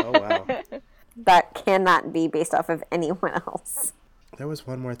 Oh wow. That cannot be based off of anyone else. There was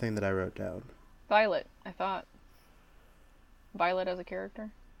one more thing that I wrote down. Violet, I thought. Violet as a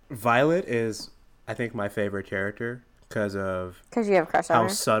character? Violet is, I think, my favorite character because of Because you have a crush on how her.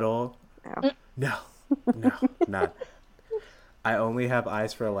 subtle. Oh. No, not. I only have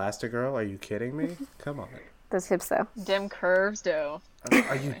eyes for Elastigirl. Are you kidding me? Come on. Those hips, though. Dim curves, though.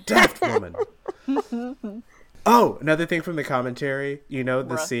 Are you daft, woman? Oh, another thing from the commentary. You know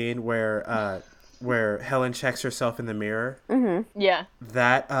the Bruh. scene where Helen checks herself in the mirror. Yeah.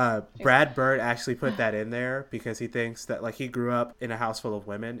 That Brad Bird actually put that in there because he thinks that, like, he grew up in a house full of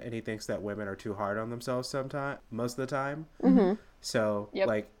women and he thinks that women are too hard on themselves most of the time. So Yep.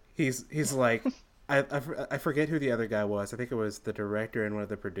 like he's like I forget who the other guy was. I think it was the director and one of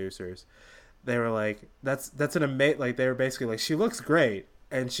the producers. They were like, that's an amazing, like, they were basically like, she looks great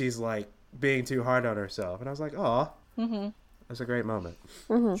and she's like being too hard on herself. And I was like, aw. That's a great moment.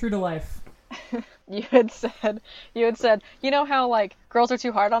 True to life. You had said, you know how, like, girls are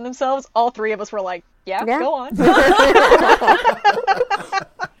too hard on themselves? All three of us were like, yeah. Go on.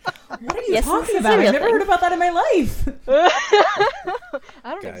 What are you Yes, talking this is about? a real I've never thing. heard about that in my life.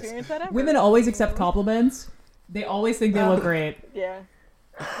 I don't Guys. experience that ever. Women always accept compliments. They always think they look great. Yeah.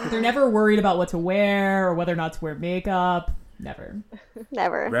 They're never worried about what to wear or whether or not to wear makeup. Never.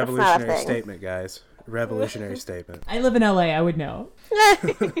 Never. That's not a Revolutionary thing. statement, guys. Revolutionary statement. I live in LA. I would know.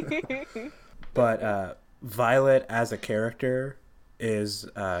 But Violet as a character is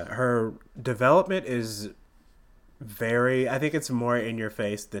her development is very, I think it's more in your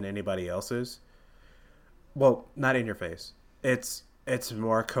face than anybody else's. Well, not in your face. It's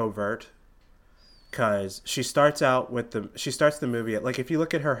more covert because she starts the movie at, like, if you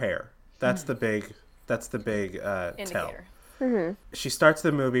look at her hair, that's the big tell. Indicator. She starts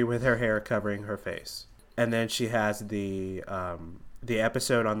the movie with her hair covering her face, and then she has the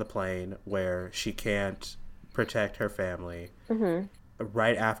episode on the plane where she can't protect her family,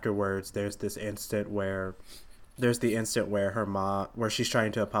 right afterwards, there's the instant where where she's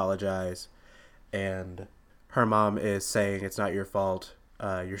trying to apologize, and her mom is saying it's not your fault.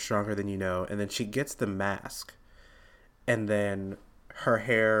 You're stronger than you know. And then she gets the mask, and then her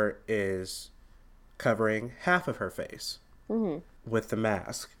hair is covering half of her face with the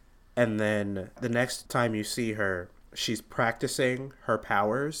mask. And then the next time you see her, she's practicing her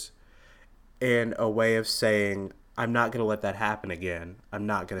powers in a way of saying, I'm not going to let that happen again. I'm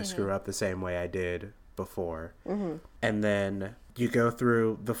not going to screw up the same way I did before. And then you go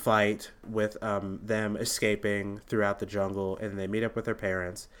through the fight with them escaping throughout the jungle, and they meet up with their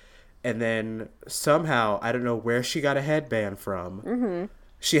parents. And then somehow, I don't know where she got a headband from.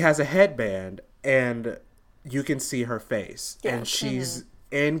 She has a headband, and you can see her face, and she's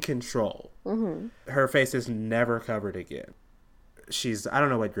in control. Her face is never covered again. I don't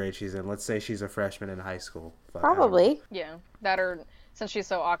know what grade she's in. Let's say she's a freshman in high school. Probably. Yeah, that or since she's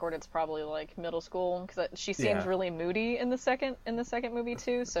so awkward, it's probably like middle school because she seems really moody in the second movie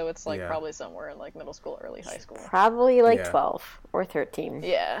too. So it's like probably somewhere in like middle school, early high school. Probably like 12 or 13.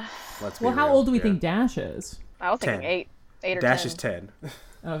 Yeah. Well, how old do we think Dash is? I was thinking 8 or Dash 10. is 10.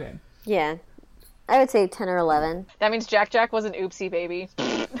 Okay. Yeah. I would say 10 or 11. That means Jack was an oopsie baby.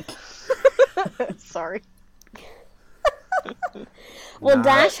 Sorry. Well, Not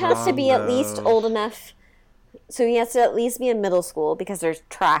Dash has to wrong, be at least though. old enough. So he has to at least be in middle school because there's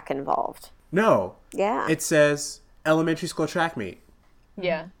track involved. No. Yeah. It says elementary school track meet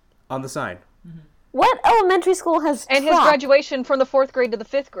Yeah. on the sign. What elementary school has And track? his graduation from the 4th grade to the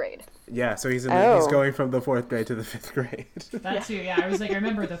 5th grade. Yeah, so he's Oh. going from the 4th grade to the 5th grade. That too, yeah. I was like, I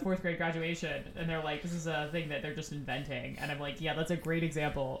remember the 4th grade graduation, and they're like, this is a thing that they're just inventing. And I'm like, yeah, that's a great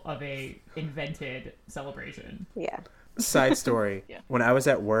example of a invented celebration. Yeah. Side story. Yeah. When I was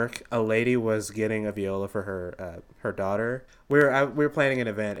at work, a lady was getting a viola for her daughter. We were planning an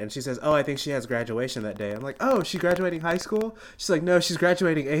event, and she says, "Oh, I think she has graduation that day." I'm like, "Oh, she's graduating high school?" She's like, "No, she's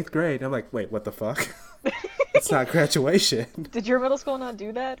graduating 8th grade." And I'm like, "Wait, what the fuck?" It's not graduation. Did your middle school not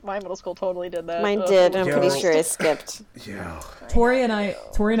do that? My middle school totally did that. Mine Ugh. did. I'm Yo. pretty sure I skipped. Yeah. Tori and I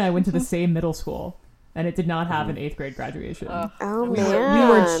went to the same middle school, and it did not have an 8th grade graduation. Oh, we man.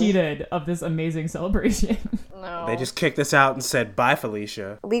 were cheated of this amazing celebration. No. They just kicked us out and said, "Bye,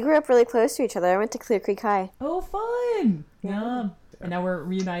 Felicia." We grew up really close to each other. I went to Clear Creek High. Oh, fun! Yeah. And now we're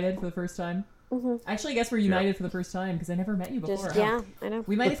reunited for the first time. Actually, I guess we're united for the first time because I never met you before. Just, yeah, I know.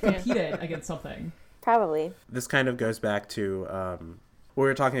 We might have competed against something. Probably. This kind of goes back to what we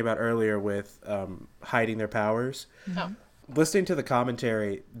were talking about earlier with hiding their powers. Oh. Listening to the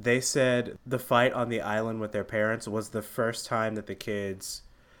commentary, they said the fight on the island with their parents was the first time that the kids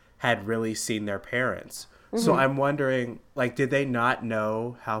had really seen their parents. So I'm wondering, like, did they not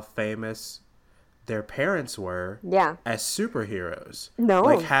know how famous their parents were Yeah. as superheroes? No.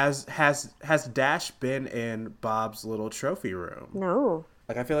 Like, has Dash been in Bob's little trophy room? No.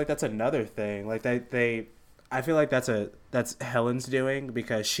 Like, I feel like that's another thing. Like, I feel like that's Helen's doing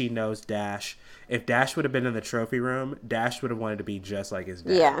because she knows Dash. If Dash would have been in the trophy room, Dash would have wanted to be just like his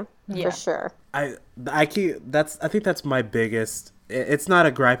dad. Yeah, for sure. I think that's my biggest. It's not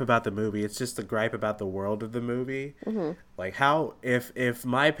a gripe about the movie. It's just a gripe about the world of the movie. Like, how if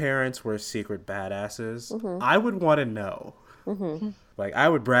my parents were secret badasses, I would want to know. Like, I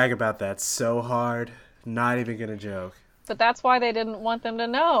would brag about that so hard. Not even gonna joke. But that's why they didn't want them to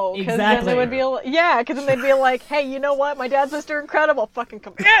know. Because Exactly. then they would be, because then they'd be like, hey, you know what? My dad's Mr. Incredible. Fucking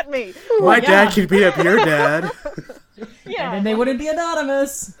come at me. My dad could be up your dad. Yeah. And then they wouldn't be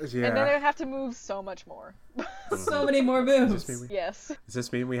anonymous. Yeah. And then they would have to move so much more. So many more moves. Yes. Does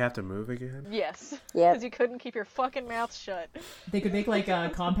this mean we have to move again? Yes. Yep. Because you couldn't keep your fucking mouth shut. They could make like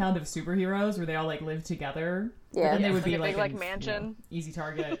a compound of superheroes where they all like live together. But Yeah. then they Yes, would be like a big, like mansion. easy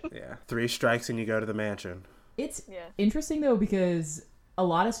target. Yeah. 3 strikes and you go to the mansion. It's Yeah. interesting though because a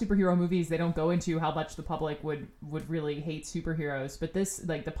lot of superhero movies they don't go into how much the public would really hate superheroes, but this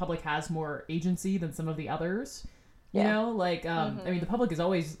like the public has more agency than some of the others. You Yeah. know, like I mean the public has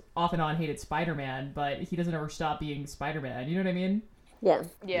always off and on hated Spider-Man, but he doesn't ever stop being Spider-Man. You know what I mean? Yeah.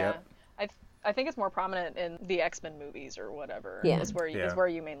 Yeah. Yep. I think it's more prominent in the X-Men movies or whatever. Yeah. Is where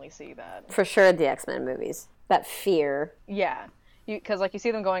you mainly see that. For sure, the X-Men movies. That fear. Yeah. Because like you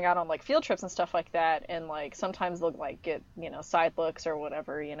see them going out on like field trips and stuff like that, and like sometimes they'll like get side looks or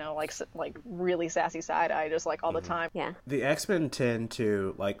whatever, like really sassy side eye just like all the time. Yeah. The X-Men tend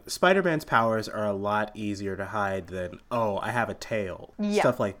to, like, Spider-Man's powers are a lot easier to hide than, oh, I have a tail. Yeah.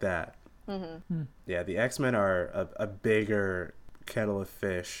 Stuff like that. Yeah, the X-Men are a bigger kettle of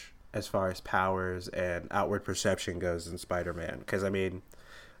fish as far as powers and outward perception goes than Spider-Man. Because, I mean,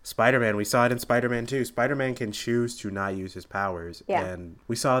 Spider-Man, we saw it in Spider-Man 2. Spider-Man can choose to not use his powers. Yeah. And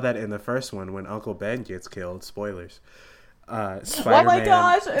we saw that in the first one when Uncle Ben gets killed. Spoilers. Spider-Man... Oh my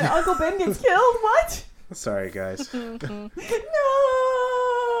gosh, Uncle Ben gets killed? What? Sorry, guys. No!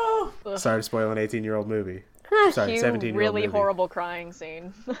 Sorry to spoil an 18-year-old movie. Sorry, Cue 17-year-old really movie. horrible crying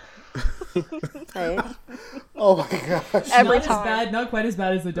scene. Right? Oh my gosh. Every Not as time. bad, not quite as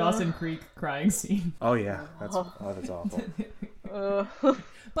bad as the Dawson Creek crying scene. Oh yeah, that's awful.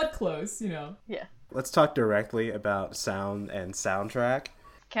 But close, you know. Yeah. Let's talk directly about sound and soundtrack.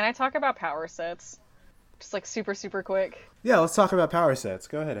 Can I talk about power sets? Just like super, super quick. Yeah, let's talk about power sets.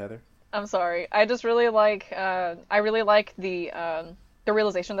 Go ahead, Heather. I'm sorry. I just really like. I really like the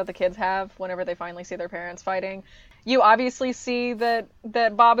realization that the kids have whenever they finally see their parents fighting. You obviously see that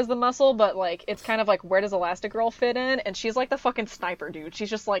Bob is the muscle, but like it's kind of like, where does Elastigirl fit in? And she's like the fucking sniper, dude. She's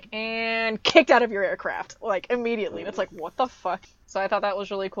just like, and kicked out of your aircraft like immediately. And it's like, what the fuck? So I thought that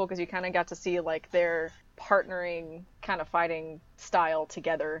was really cool because you kind of got to see like their partnering kind of fighting style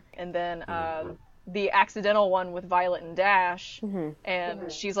together. And then the accidental one with Violet and Dash,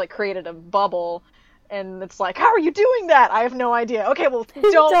 and she's like created a bubble. And it's like, how are you doing that? I have no idea. Okay, well,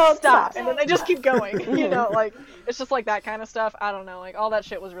 don't stop. And then they just keep going. You know, like, it's just like that kind of stuff. I don't know. Like, all that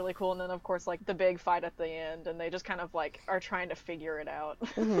shit was really cool. And then, of course, like, the big fight at the end. And they just kind of, like, are trying to figure it out.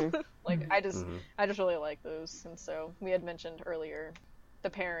 Like, I just really like those. And so, we had mentioned earlier the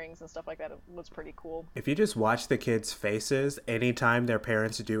pairings and stuff like that. It was pretty cool. If you just watch the kids' faces anytime their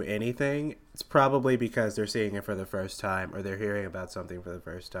parents do anything, it's probably because they're seeing it for the first time or they're hearing about something for the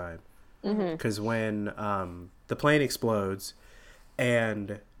first time. Because when the plane explodes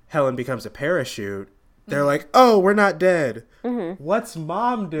and Helen becomes a parachute, they're like, oh, we're not dead. What's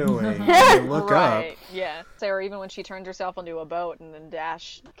mom doing? And they look up. Yeah. So, or even when she turns herself into a boat and then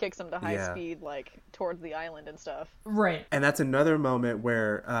Dash kicks him to high Yeah. speed, like, towards the island and stuff. Right. And that's another moment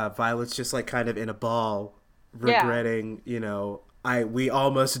where Violet's just like kind of in a ball, regretting, you know, we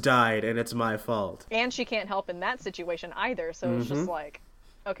almost died and it's my fault. And she can't help in that situation either, so it's just like,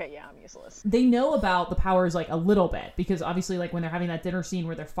 okay, yeah, I'm useless. They know about the powers like a little bit because obviously like when they're having that dinner scene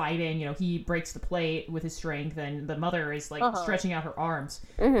where they're fighting, you know, he breaks the plate with his strength and the mother is like stretching out her arms.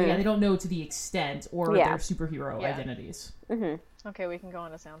 But yeah, they don't know to the extent or their superhero identities. Okay, we can go on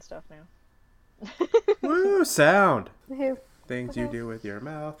to sound stuff now. Woo, sound. Woohoo. Things you do with your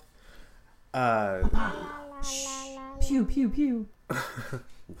mouth. Pew pew pew.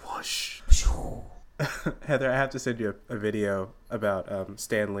 Whoosh. Heather, I have to send you a video about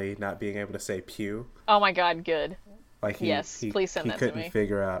Stan Lee not being able to say pew. Oh my god, good. Like Yes, please send that to me. He couldn't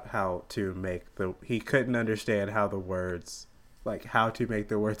figure out how to make he couldn't understand how to make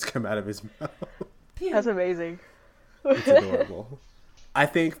the words come out of his mouth. Pew. That's amazing. It's adorable. I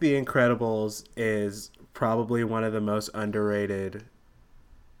think The Incredibles is probably one of the most underrated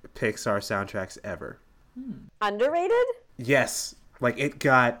Pixar soundtracks ever. Underrated? Yes. Like it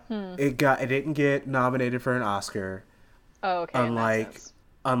didn't get nominated for an Oscar. Oh, okay. in that sense.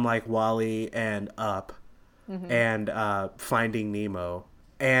 Unlike WALL-E and Up and Finding Nemo.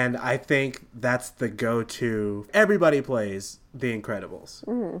 And I think that's the go-to. Everybody plays The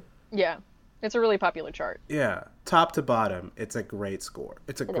Incredibles. Yeah. It's a really popular chart. Yeah. Top to bottom, it's a great score.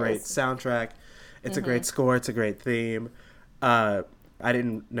 It's a great soundtrack. It's a great score. It's a great theme. I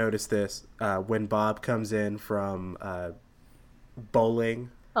didn't notice this. When Bob comes in from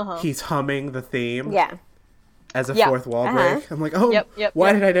bowling, he's humming the theme as a fourth wall break. I'm like, oh,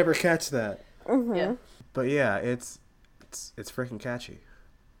 why did I never catch that? Yeah. But yeah, it's freaking catchy.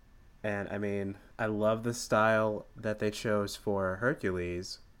 And I mean, I love the style that they chose for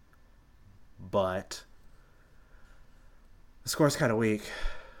Hercules, but the score's kind of weak.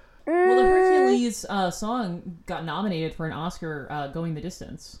 Well, the Hercules song got nominated for an Oscar, Going the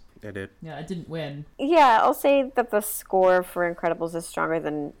Distance. It did. Yeah, it didn't win. Yeah, I'll say that the score for Incredibles is stronger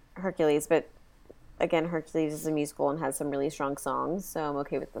than Hercules, but again, Hercules is a musical and has some really strong songs, so I'm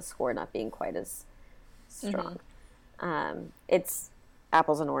okay with the score not being quite as strong. It's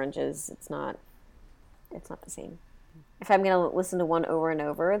apples and oranges. It's not the same. If I'm going to listen to one over and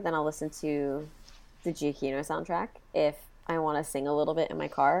over, then I'll listen to the Giacchino soundtrack. If I want to sing a little bit in my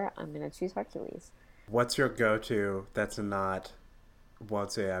car, I'm going to choose Hercules. What's your go-to that's not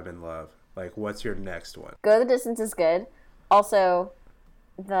Won't Say I'm in Love? Like, what's your next one? Go the Distance is good. Also,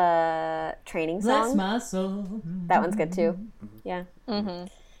 the training Bless song, my soul. that one's good too. Yeah. I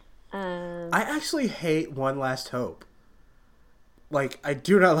actually hate One Last Hope. Like, I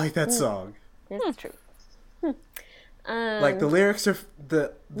do not like that song. That's true. Like, the lyrics are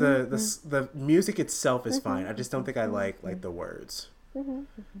the music itself is fine. I just don't think I like the words.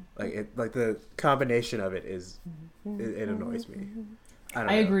 Like the combination of it is it annoys me. don't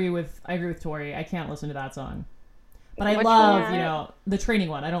I know. agree with Tori. I can't listen to that song. But I Which love, one? you know, the training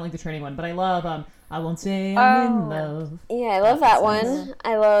one. I don't like the training one, but I love I won't say I'm in Oh. love. Yeah, I love that makes one.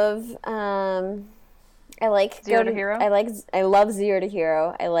 I love I like Zero to Hero? I love Zero to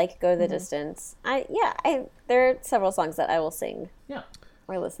Hero. I like Go the Distance. There are several songs that I will sing Yeah.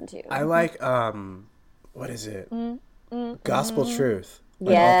 or listen to. I like what is it? Gospel Truth.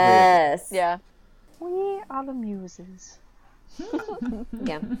 Like all three of them. Yes. Yeah. We are the muses.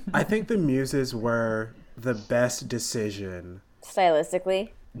 Yeah. I think the Muses were the best decision Stylistically.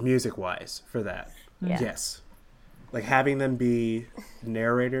 music wise for that. Yeah. Yes. Like having them be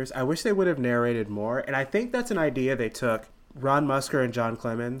narrators. I wish they would have narrated more. And I think that's an idea they took. Ron Musker and John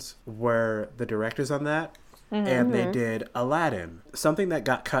Clemens were the directors on that. And they did Aladdin. Something that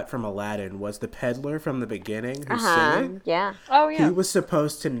got cut from Aladdin was the peddler from the beginning who's singing. Yeah. Oh yeah. He was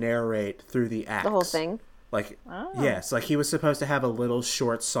supposed to narrate through the acts. The whole thing. Like, yes, like he was supposed to have a little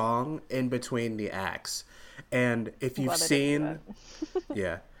short song in between the acts. And if you've Glad they didn't seen,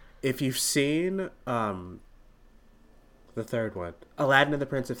 yeah, if you've seen the third one, Aladdin and the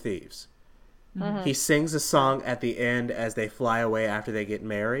Prince of Thieves, he sings a song at the end as they fly away after they get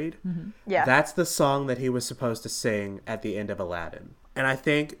married. Yeah. That's the song that he was supposed to sing at the end of Aladdin. And I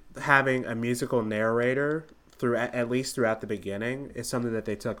think having a musical narrator through at least throughout the beginning is something that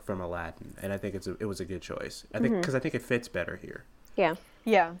they took from Aladdin, and I think it was a good choice. I think because I think it fits better here Yeah.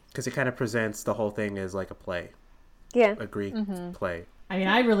 Yeah. because it kind of presents the whole thing as like a play, Yeah. a Greek play. I mean,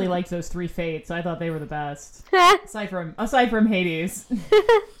 I really liked those three fates. I thought they were the best. aside from Hades.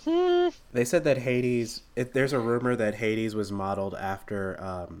 They said that Hades. There's a rumor that Hades was modeled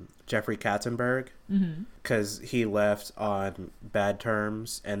after Jeffrey Katzenberg because he left on bad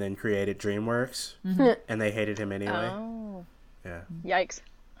terms and then created DreamWorks, and they hated him anyway. Oh. Yeah, Yikes.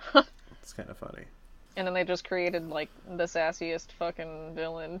 it's kind of funny. And then they just created like the sassiest fucking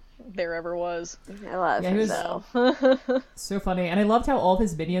villain there ever was. I love Yeah, him he was- though. So funny. And I loved how all of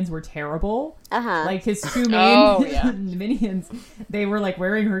his minions were terrible. Uh-huh. Like his two main Oh, yeah. minions, they were like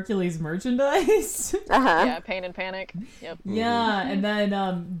wearing Hercules merchandise. Uh-huh. Yeah, Pain and Panic. Yep. Yeah, and then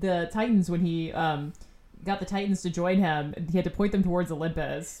the Titans, when he got the Titans to join him, he had to point them towards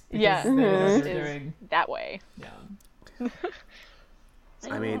Olympus. Because Yeah. they didn't know what It they were is doing. that way. Yeah.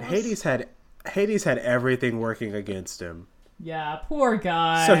 I mean, Hades had everything working against him, Yeah, poor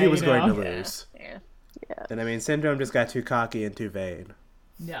guy. so he was you going to know? lose. Yeah. And I mean, Syndrome just got too cocky and too vain,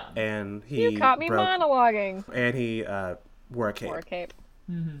 Yeah. and he You caught me broke, monologuing. and he wore a cape. Or a cape.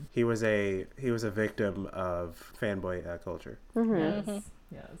 He was a victim of fanboy culture. Yes.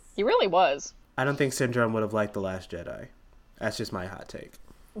 Yes. He really was. I don't think Syndrome would have liked The Last Jedi. That's just my hot take.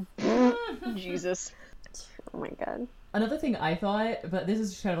 Jesus. Oh my god. Another thing I thought, but this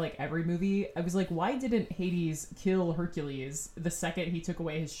is kind of like every movie, I was like, why didn't Hades kill Hercules the second he took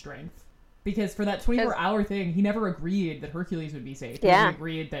away his strength? Because for that 24-hour thing, he never agreed that Hercules would be safe. Yeah. He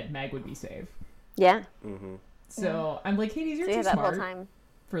agreed that Meg would be safe. Yeah. So I'm like, Hades, you're So yeah, too that whole smart time.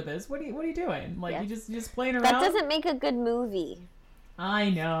 for this. What are you doing? Like, Yeah. you just playing around. That doesn't make a good movie. I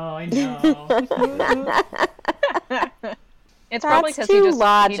know. It's probably That's because too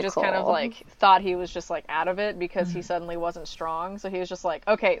he just kind of logical. like thought he was just like out of it because he suddenly wasn't strong. So he was just like,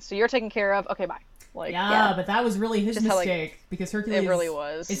 okay, so you're taken care of. Okay, bye. Like, Yeah, but that was really his Just how, like, mistake because Hercules it really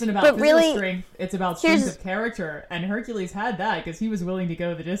was. isn't about But physical really, strength; it's about strength here's- of character. And Hercules had that because he was willing to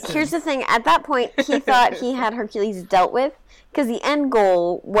go the distance. Here's the thing. At that point, he thought he had Hercules dealt with because the end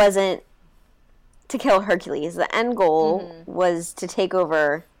goal wasn't to kill Hercules. The end goal was to take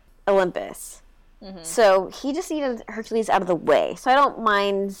over Olympus. So he just needed Hercules out of the way. So I don't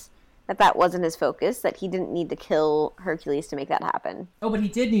mind that wasn't his focus, that he didn't need to kill Hercules to make that happen. Oh, but he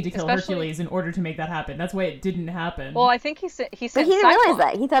did need to kill Especially- Hercules in order to make that happen. That's why it didn't happen. well, I think he sent But he didn't realize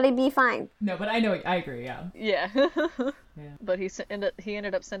that. He thought he'd be fine. no, but I know. I agree. Yeah. Yeah. Yeah. But he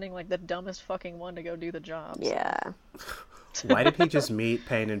ended up sending like the dumbest fucking one to go do the job. so- Yeah. Why did he just meet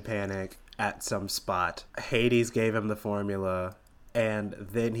Pain and Panic at some spot? Hades gave him the formula, and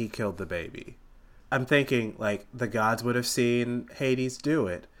then he killed the baby. I'm thinking like the gods would have seen Hades do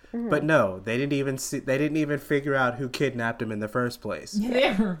it, but no, they didn't even figure out who kidnapped him in the first place.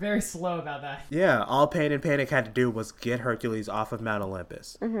 They were very slow about that. Yeah, all Pain and Panic had to do was get Hercules off of Mount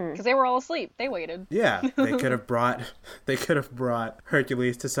Olympus. Because they were all asleep. They waited. Yeah, they could have brought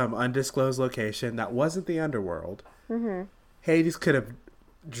Hercules to some undisclosed location that wasn't the underworld. Hades could have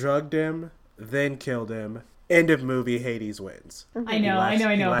drugged him, then killed him. End of movie. Hades wins. I know. He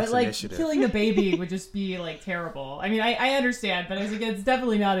lacks But like initiative. killing the baby would just be like terrible. I mean, I understand, but I was like, it's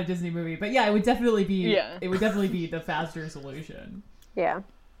definitely not a Disney movie. But yeah, it would definitely be. Yeah. It would definitely be the faster solution. Yeah.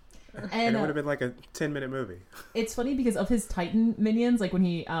 And And it would have been like a 10-minute movie. it's funny because of his Titan minions, like when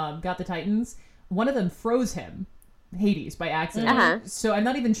he got the Titans, one of them froze him, Hades, by accident. Uh-huh. So I'm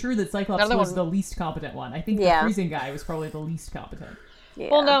not even sure that Cyclops Another was one. the least competent one. I think the Yeah. freezing guy was probably the least competent. Yeah.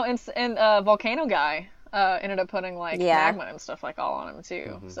 Well, no, and Volcano Guy ended up putting like Yeah. magma and stuff like all on him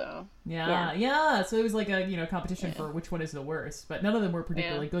too. So Yeah. So it was like a competition for which one is the worst, but none of them were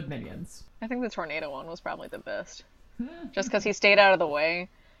particularly good minions. I think the tornado one was probably the best, just because he stayed out of the way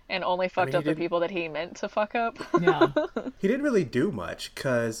and only fucked he up the didn't- people that he meant to fuck up. Yeah. He didn't really do much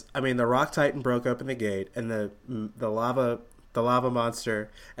because the Rock Titan broke open the gate, and the lava monster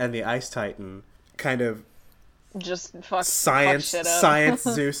and the Ice Titan kind of Just fuck science shit up. science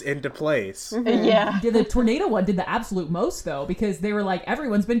Zeus into place. Yeah. Yeah, the tornado one did the absolute most though, because they were like,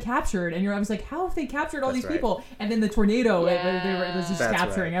 everyone's been captured, and I was like, how have they captured all That's these right. people? And then the tornado, Yeah. it was just That's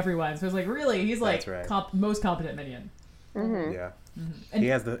capturing right. everyone. So it was like, really, he's like That's right. most competent minion. Yeah, And he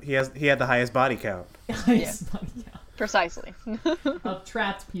had the highest body count. Yes, yeah. Precisely. Of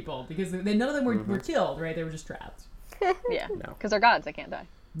trapped people, because none of them were killed, right? They were just trapped. Yeah. No. Because they're gods, they can't die.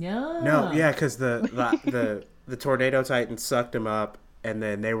 Yeah. No, yeah, because the tornado titan sucked him up, and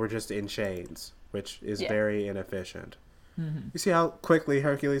then they were just in chains, which is Yeah. very inefficient. You see how quickly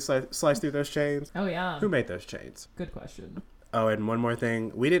Hercules sliced through those chains? Oh yeah. Who made those chains? Good question. Oh, and one more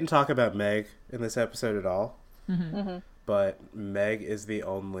thing. We didn't talk about Meg in this episode at all. But Meg is the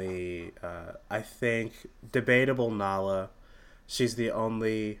only, I think, debatable Nala. She's the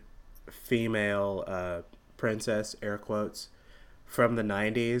only female princess, air quotes, from the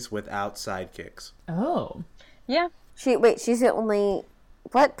 90s without sidekicks. Oh, Yeah. She's the only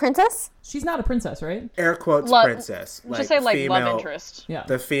what princess? she's not a princess, right? Air quotes Love- princess. Just say like female, love interest. Yeah.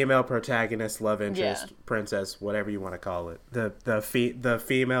 The female protagonist, love interest, Yeah. princess, whatever you want to call it. The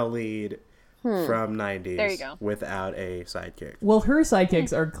female lead from 90s There you go. without a sidekick. Well, her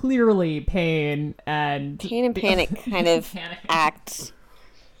sidekicks are clearly Pain and Pain and Panic kind of Panic. act.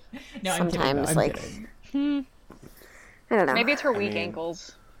 No, I'm kidding. No, Sometimes, I'm like- kidding. I don't know. Maybe it's her weak mean-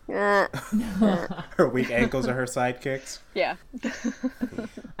 ankles. Her weak ankles are her sidekicks. Yeah.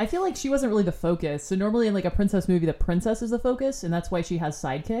 I feel like she wasn't really the focus. So normally in like a princess movie, the princess is the focus, and that's why she has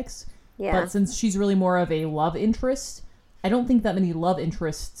sidekicks. Yeah. But since she's really more of a love interest, I don't think that many love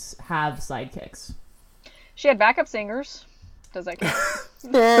interests have sidekicks. She had backup singers. Does that count?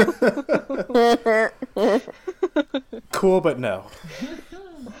 Cool, but no.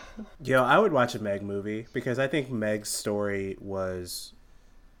 Yo, I would watch a Meg movie because I think Meg's story was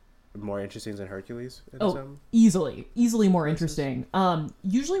more interesting than Hercules. In Oh, some. easily more interesting.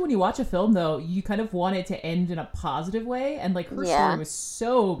 Usually when you watch a film though, you kind of want it to end in a positive way, and like her Yeah. story was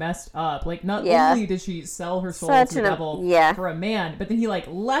so messed up. Like not Yeah. only did she sell her soul Such to the an- devil yeah. for a man, but then he like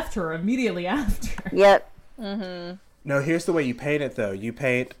left her immediately after. Yep. No, here's the way you paint it though. You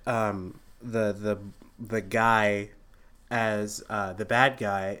paint the guy as the bad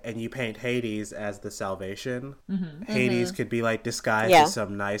guy, and you paint Hades as the salvation. Hades could be like disguised Yeah. as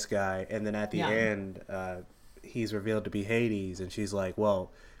some nice guy, and then at the Yeah. end, he's revealed to be Hades, and she's like,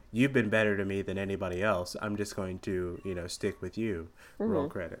 "Well, you've been better to me than anybody else. I'm just going to, stick with you." Roll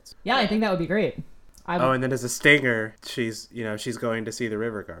credits. Yeah, I think that would be great. Oh, and then as a stinger, she's going to see the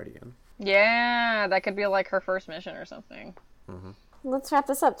River Guardian. Yeah, that could be like her first mission or something. Let's wrap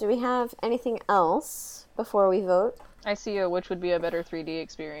this up. Do we have anything else before we vote? I see which would be a better 3D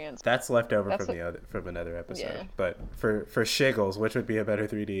experience. That's left over That's from another episode. Yeah. But for Shiggles, which would be a better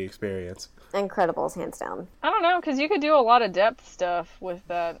 3D experience? Incredibles, hands down. I don't know, because you could do a lot of depth stuff with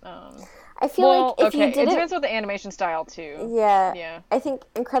that. I feel like if you it did depends it, on the animation style too. yeah, Yeah. I think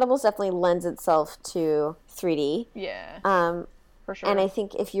Incredibles definitely lends itself to 3D. Yeah, for sure. And I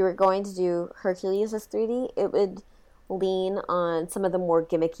think if you were going to do Hercules as 3D, it would lean on some of the more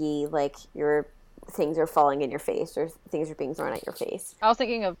gimmicky, like your things are falling in your face or things are being thrown at your face. I was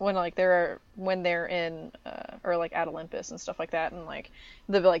thinking of when they're in or like at Olympus and stuff like that, and like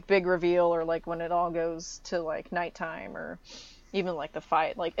the like big reveal, or like when it all goes to like nighttime, or even like the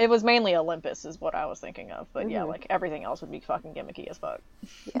fight. Like it was mainly Olympus is what I was thinking of, but yeah, like everything else would be fucking gimmicky as fuck.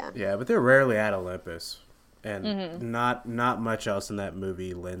 Yeah, but they're rarely at Olympus, and not much else in that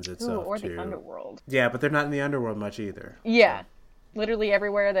movie lends Ooh, itself or to. the underworld. Yeah, but they're not in the underworld much either. Yeah, literally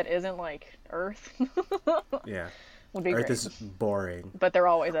everywhere that isn't like Earth Yeah, would be Earth great. is boring, But they're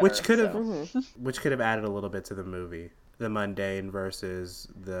always at which Earth, could have so. which could have added a little bit to the movie. The mundane versus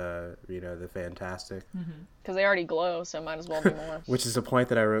the the fantastic, Because they already glow, so might as well be more. which is a point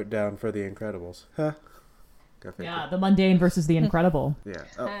that I wrote down for The Incredibles. Huh? Go figure. Yeah, the mundane versus the incredible. Yeah.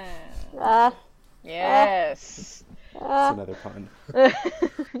 Oh, Ah, Yes. that's another pun. I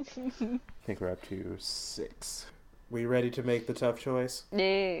think we're up to 6. We ready to make the tough choice?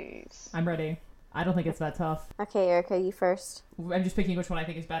 Yes. I'm ready. I don't think it's that tough. Okay, Erica, you first. I'm just picking which one I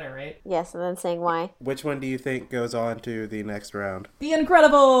think is better, right? Yes, and then saying why. Which one do you think goes on to the next round? The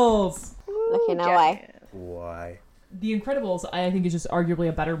Incredibles! Okay, now why? Why? The Incredibles, I think, is just arguably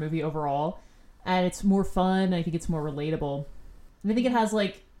a better movie overall. And it's more fun. I think it's more relatable. And I think it has,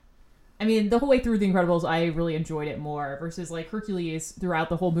 like... I mean, the whole way through The Incredibles, I really enjoyed it more. Versus, like, Hercules, throughout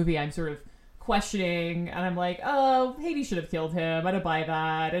the whole movie, I'm sort of questioning. And I'm like, oh, Hades should have killed him. I don't buy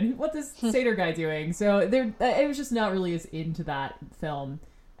that. And what is Satyr guy doing? So I was just not really as into that film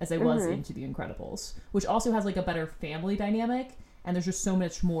as I was into The Incredibles. Which also has, like, a better family dynamic. And there's just so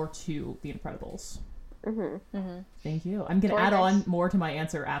much more to The Incredibles. Thank you. I'm going to add on more to my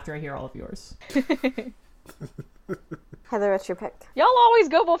answer after I hear all of yours. Heather, what's your pick? Y'all always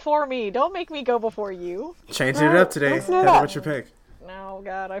go before me. Don't make me go before you. Changing it up today. listen it Heather, up. what's your pick? No,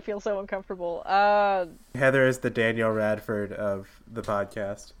 God, I feel so uncomfortable. Heather is the Danielle Radford of the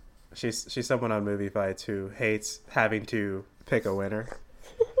podcast. She's someone on Movie Fights who hates having to pick a winner.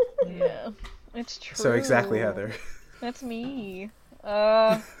 Yeah, it's true. So exactly, Heather. That's me.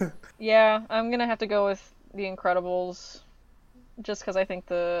 Yeah, I'm gonna have to go with The Incredibles, just because I think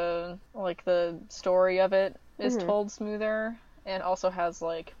the story of it is told smoother, and also has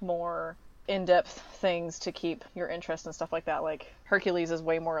like more in-depth things to keep your interest and stuff like that. Like Hercules is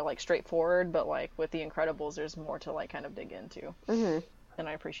way more like straightforward, but like with The Incredibles, there's more to like kind of dig into, and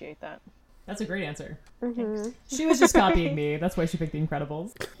I appreciate that. That's a great answer. She was just copying me. That's why she picked The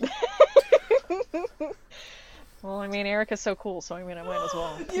Incredibles. Well, I mean, Erica's so cool, so I mean, I might as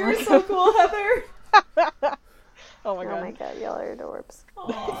well. You're so cool, Heather. Oh my god. Oh my god, y'all are adorbs.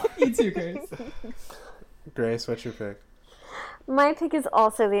 Aw, you too, Grace. Grace, what's your pick? My pick is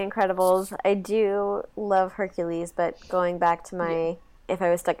also The Incredibles. I do love Hercules, but going back to my... If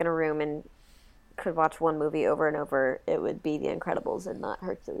I was stuck in a room and could watch one movie over and over, it would be The Incredibles and not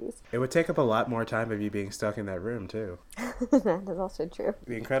Hercules. It would take up a lot more time of you being stuck in that room, too. That is also true.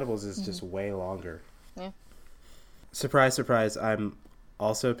 The Incredibles is just way longer. Yeah. Surprise, surprise, I'm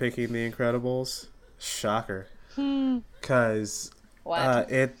also picking The Incredibles. Shocker. Because What?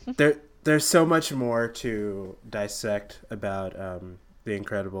 there's so much more to dissect about The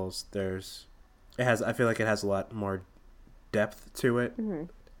Incredibles. I feel like it has a lot more depth to it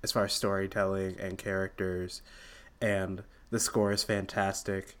as far as storytelling and characters, and the score is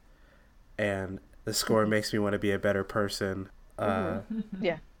fantastic, and the score makes me want to be a better person. Yeah.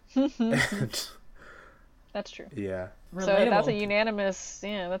 And, That's true. yeah. So that's a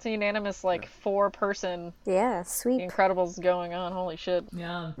Relatable. unanimous like 4-person Yeah, sweet. Incredibles going on. Holy shit.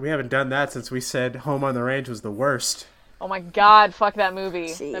 Yeah. We haven't done that since we said Home on the Range was the worst. Oh my god, fuck that movie.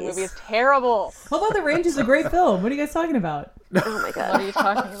 Jeez. That movie is terrible. Home on the Range is a great film. What are you guys talking about? Oh my What god. are you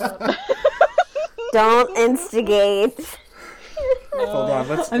talking about? Don't instigate. Hold on,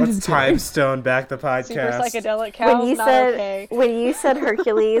 let's I'm just kidding. time stone back the podcast. Super psychedelic cows, When you not said okay. when you said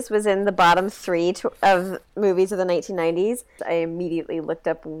Hercules was in the bottom 3 of movies of the 1990s, I immediately looked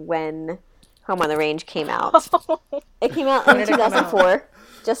up when Home on the Range came out. It came out in did it come out? 2004.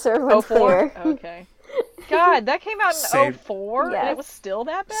 Just so everyone's 04? clear. Okay. God, that came out in Same- 04 and Yes. it was still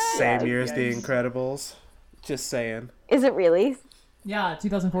that bad? Same year as The Yikes. Incredibles. Just saying. Is it really? Yeah,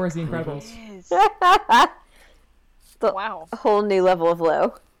 2004 is The Incredibles. Yes. Wow. A whole new level of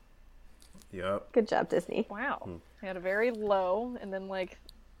low. Yup. Good job, Disney. Wow. They had a very low and then like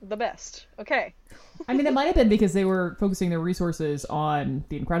the best. Okay. I mean, it might have been because they were focusing their resources on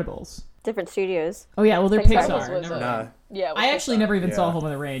The Incredibles. Different studios. Oh yeah, well they're Incredibles Pixar. was Never a- mind. Nah. Yeah. it was I actually Pixar. never even saw Yeah. Home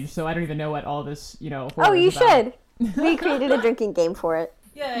on the Range, so I don't even know what all this, horror Oh, you is about. should. We created a drinking game for it.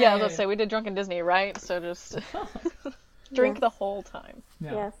 Yeah, Yeah, I was gonna say we did Drunken Disney, right? So just drink the whole time.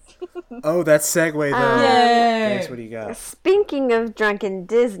 Yeah. Yes. Oh, that segue though. Yay! Grace, what do you got? Speaking of Drunken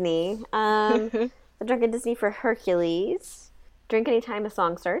Disney, the Drunken Disney for Hercules. Drink anytime a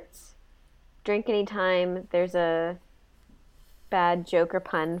song starts. Drink anytime there's a bad joke or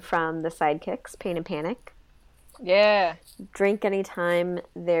pun from the Sidekicks, Pain and Panic. Yeah. Drink anytime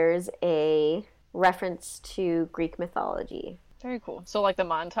there's a reference to Greek mythology. Very cool. So like the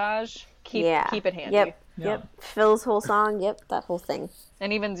montage, keep it handy. Yep. Yeah. Yep. Phil's whole song. Yep. That whole thing.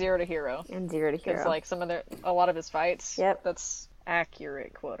 And even Zero to Hero. And Zero to Because Hero. like a lot of his fights. Yep. That's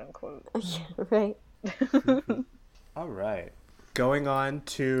accurate, quote unquote. Right. All right. Going on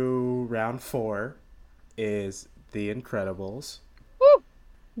to round 4 is The Incredibles. Woo!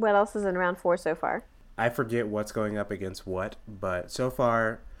 What else is in round 4 so far? I forget what's going up against what, but so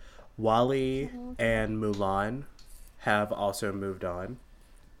far, Wally and Mulan have also moved on.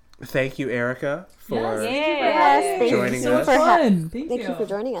 Thank you, Erica, for Yes, thank joining you us. for Fun. Thank you for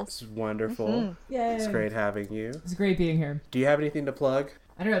joining us. It's wonderful. Yay. It's great having you. It's great being here. Do you have anything to plug?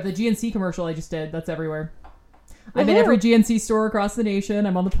 I don't know, the GNC commercial I just did, that's everywhere. I'm in every GNC store across the nation.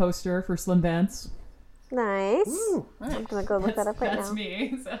 I'm on the poster for Slim Vance. Nice. Ooh. I'm gonna go look that up right That's now.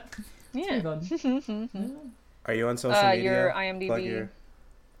 me. So, Yeah. it's pretty fun. Are you on social media? Your Plug IMDb. your-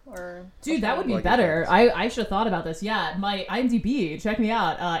 Or Dude, that would be Plug your better. things. I should have thought about this. Yeah, my IMDb. Check me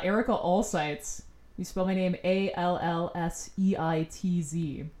out. Erica Allseitz. You spell my name Allseitz.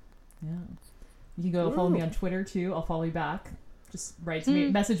 Yeah. You can go follow me on Twitter too. I'll follow you back. Just write to me,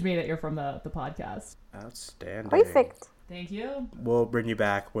 message me that you're from the podcast. Outstanding. Perfect. Thank you. We'll bring you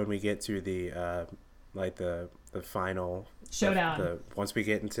back when we get to the the final Showdown. Once we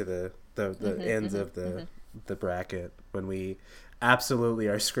get into the ends of the bracket, when we absolutely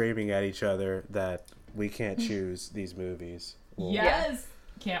are screaming at each other that we can't choose these movies. Yes.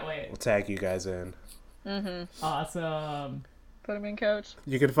 Can't wait. We'll tag you guys in. Awesome. put him in, coach.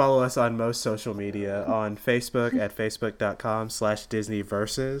 You can follow us on most social media, on Facebook at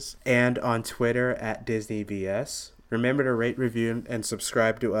facebook.com/DisneyVersus and on Twitter at DisneyVS. Remember to rate, review, and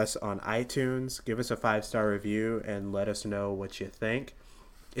subscribe to us on iTunes. Give us a 5-star review and let us know what you think.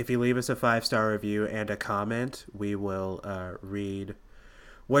 If you leave us a 5-star review and a comment, we will read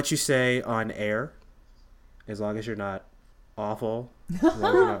what you say on air, as long as you're not awful, as long as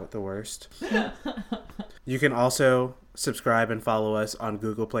you're not the worst. You can also subscribe and follow us on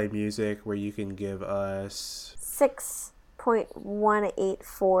Google Play Music, where you can give us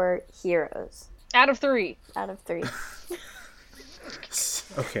 6.184 heroes Out of 3. out of 3.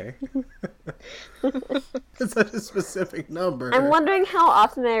 okay. It's such a specific number. I'm wondering how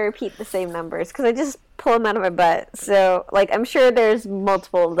often I repeat the same numbers because I just pull them out of my butt. So, I'm sure there's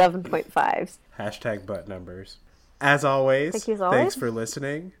multiple 11.5s. Hashtag butt numbers. As always, Thank you as always. thanks for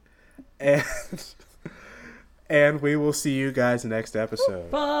listening. And we will see you guys next episode.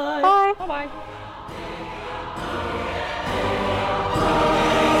 Bye. Bye. Bye-bye.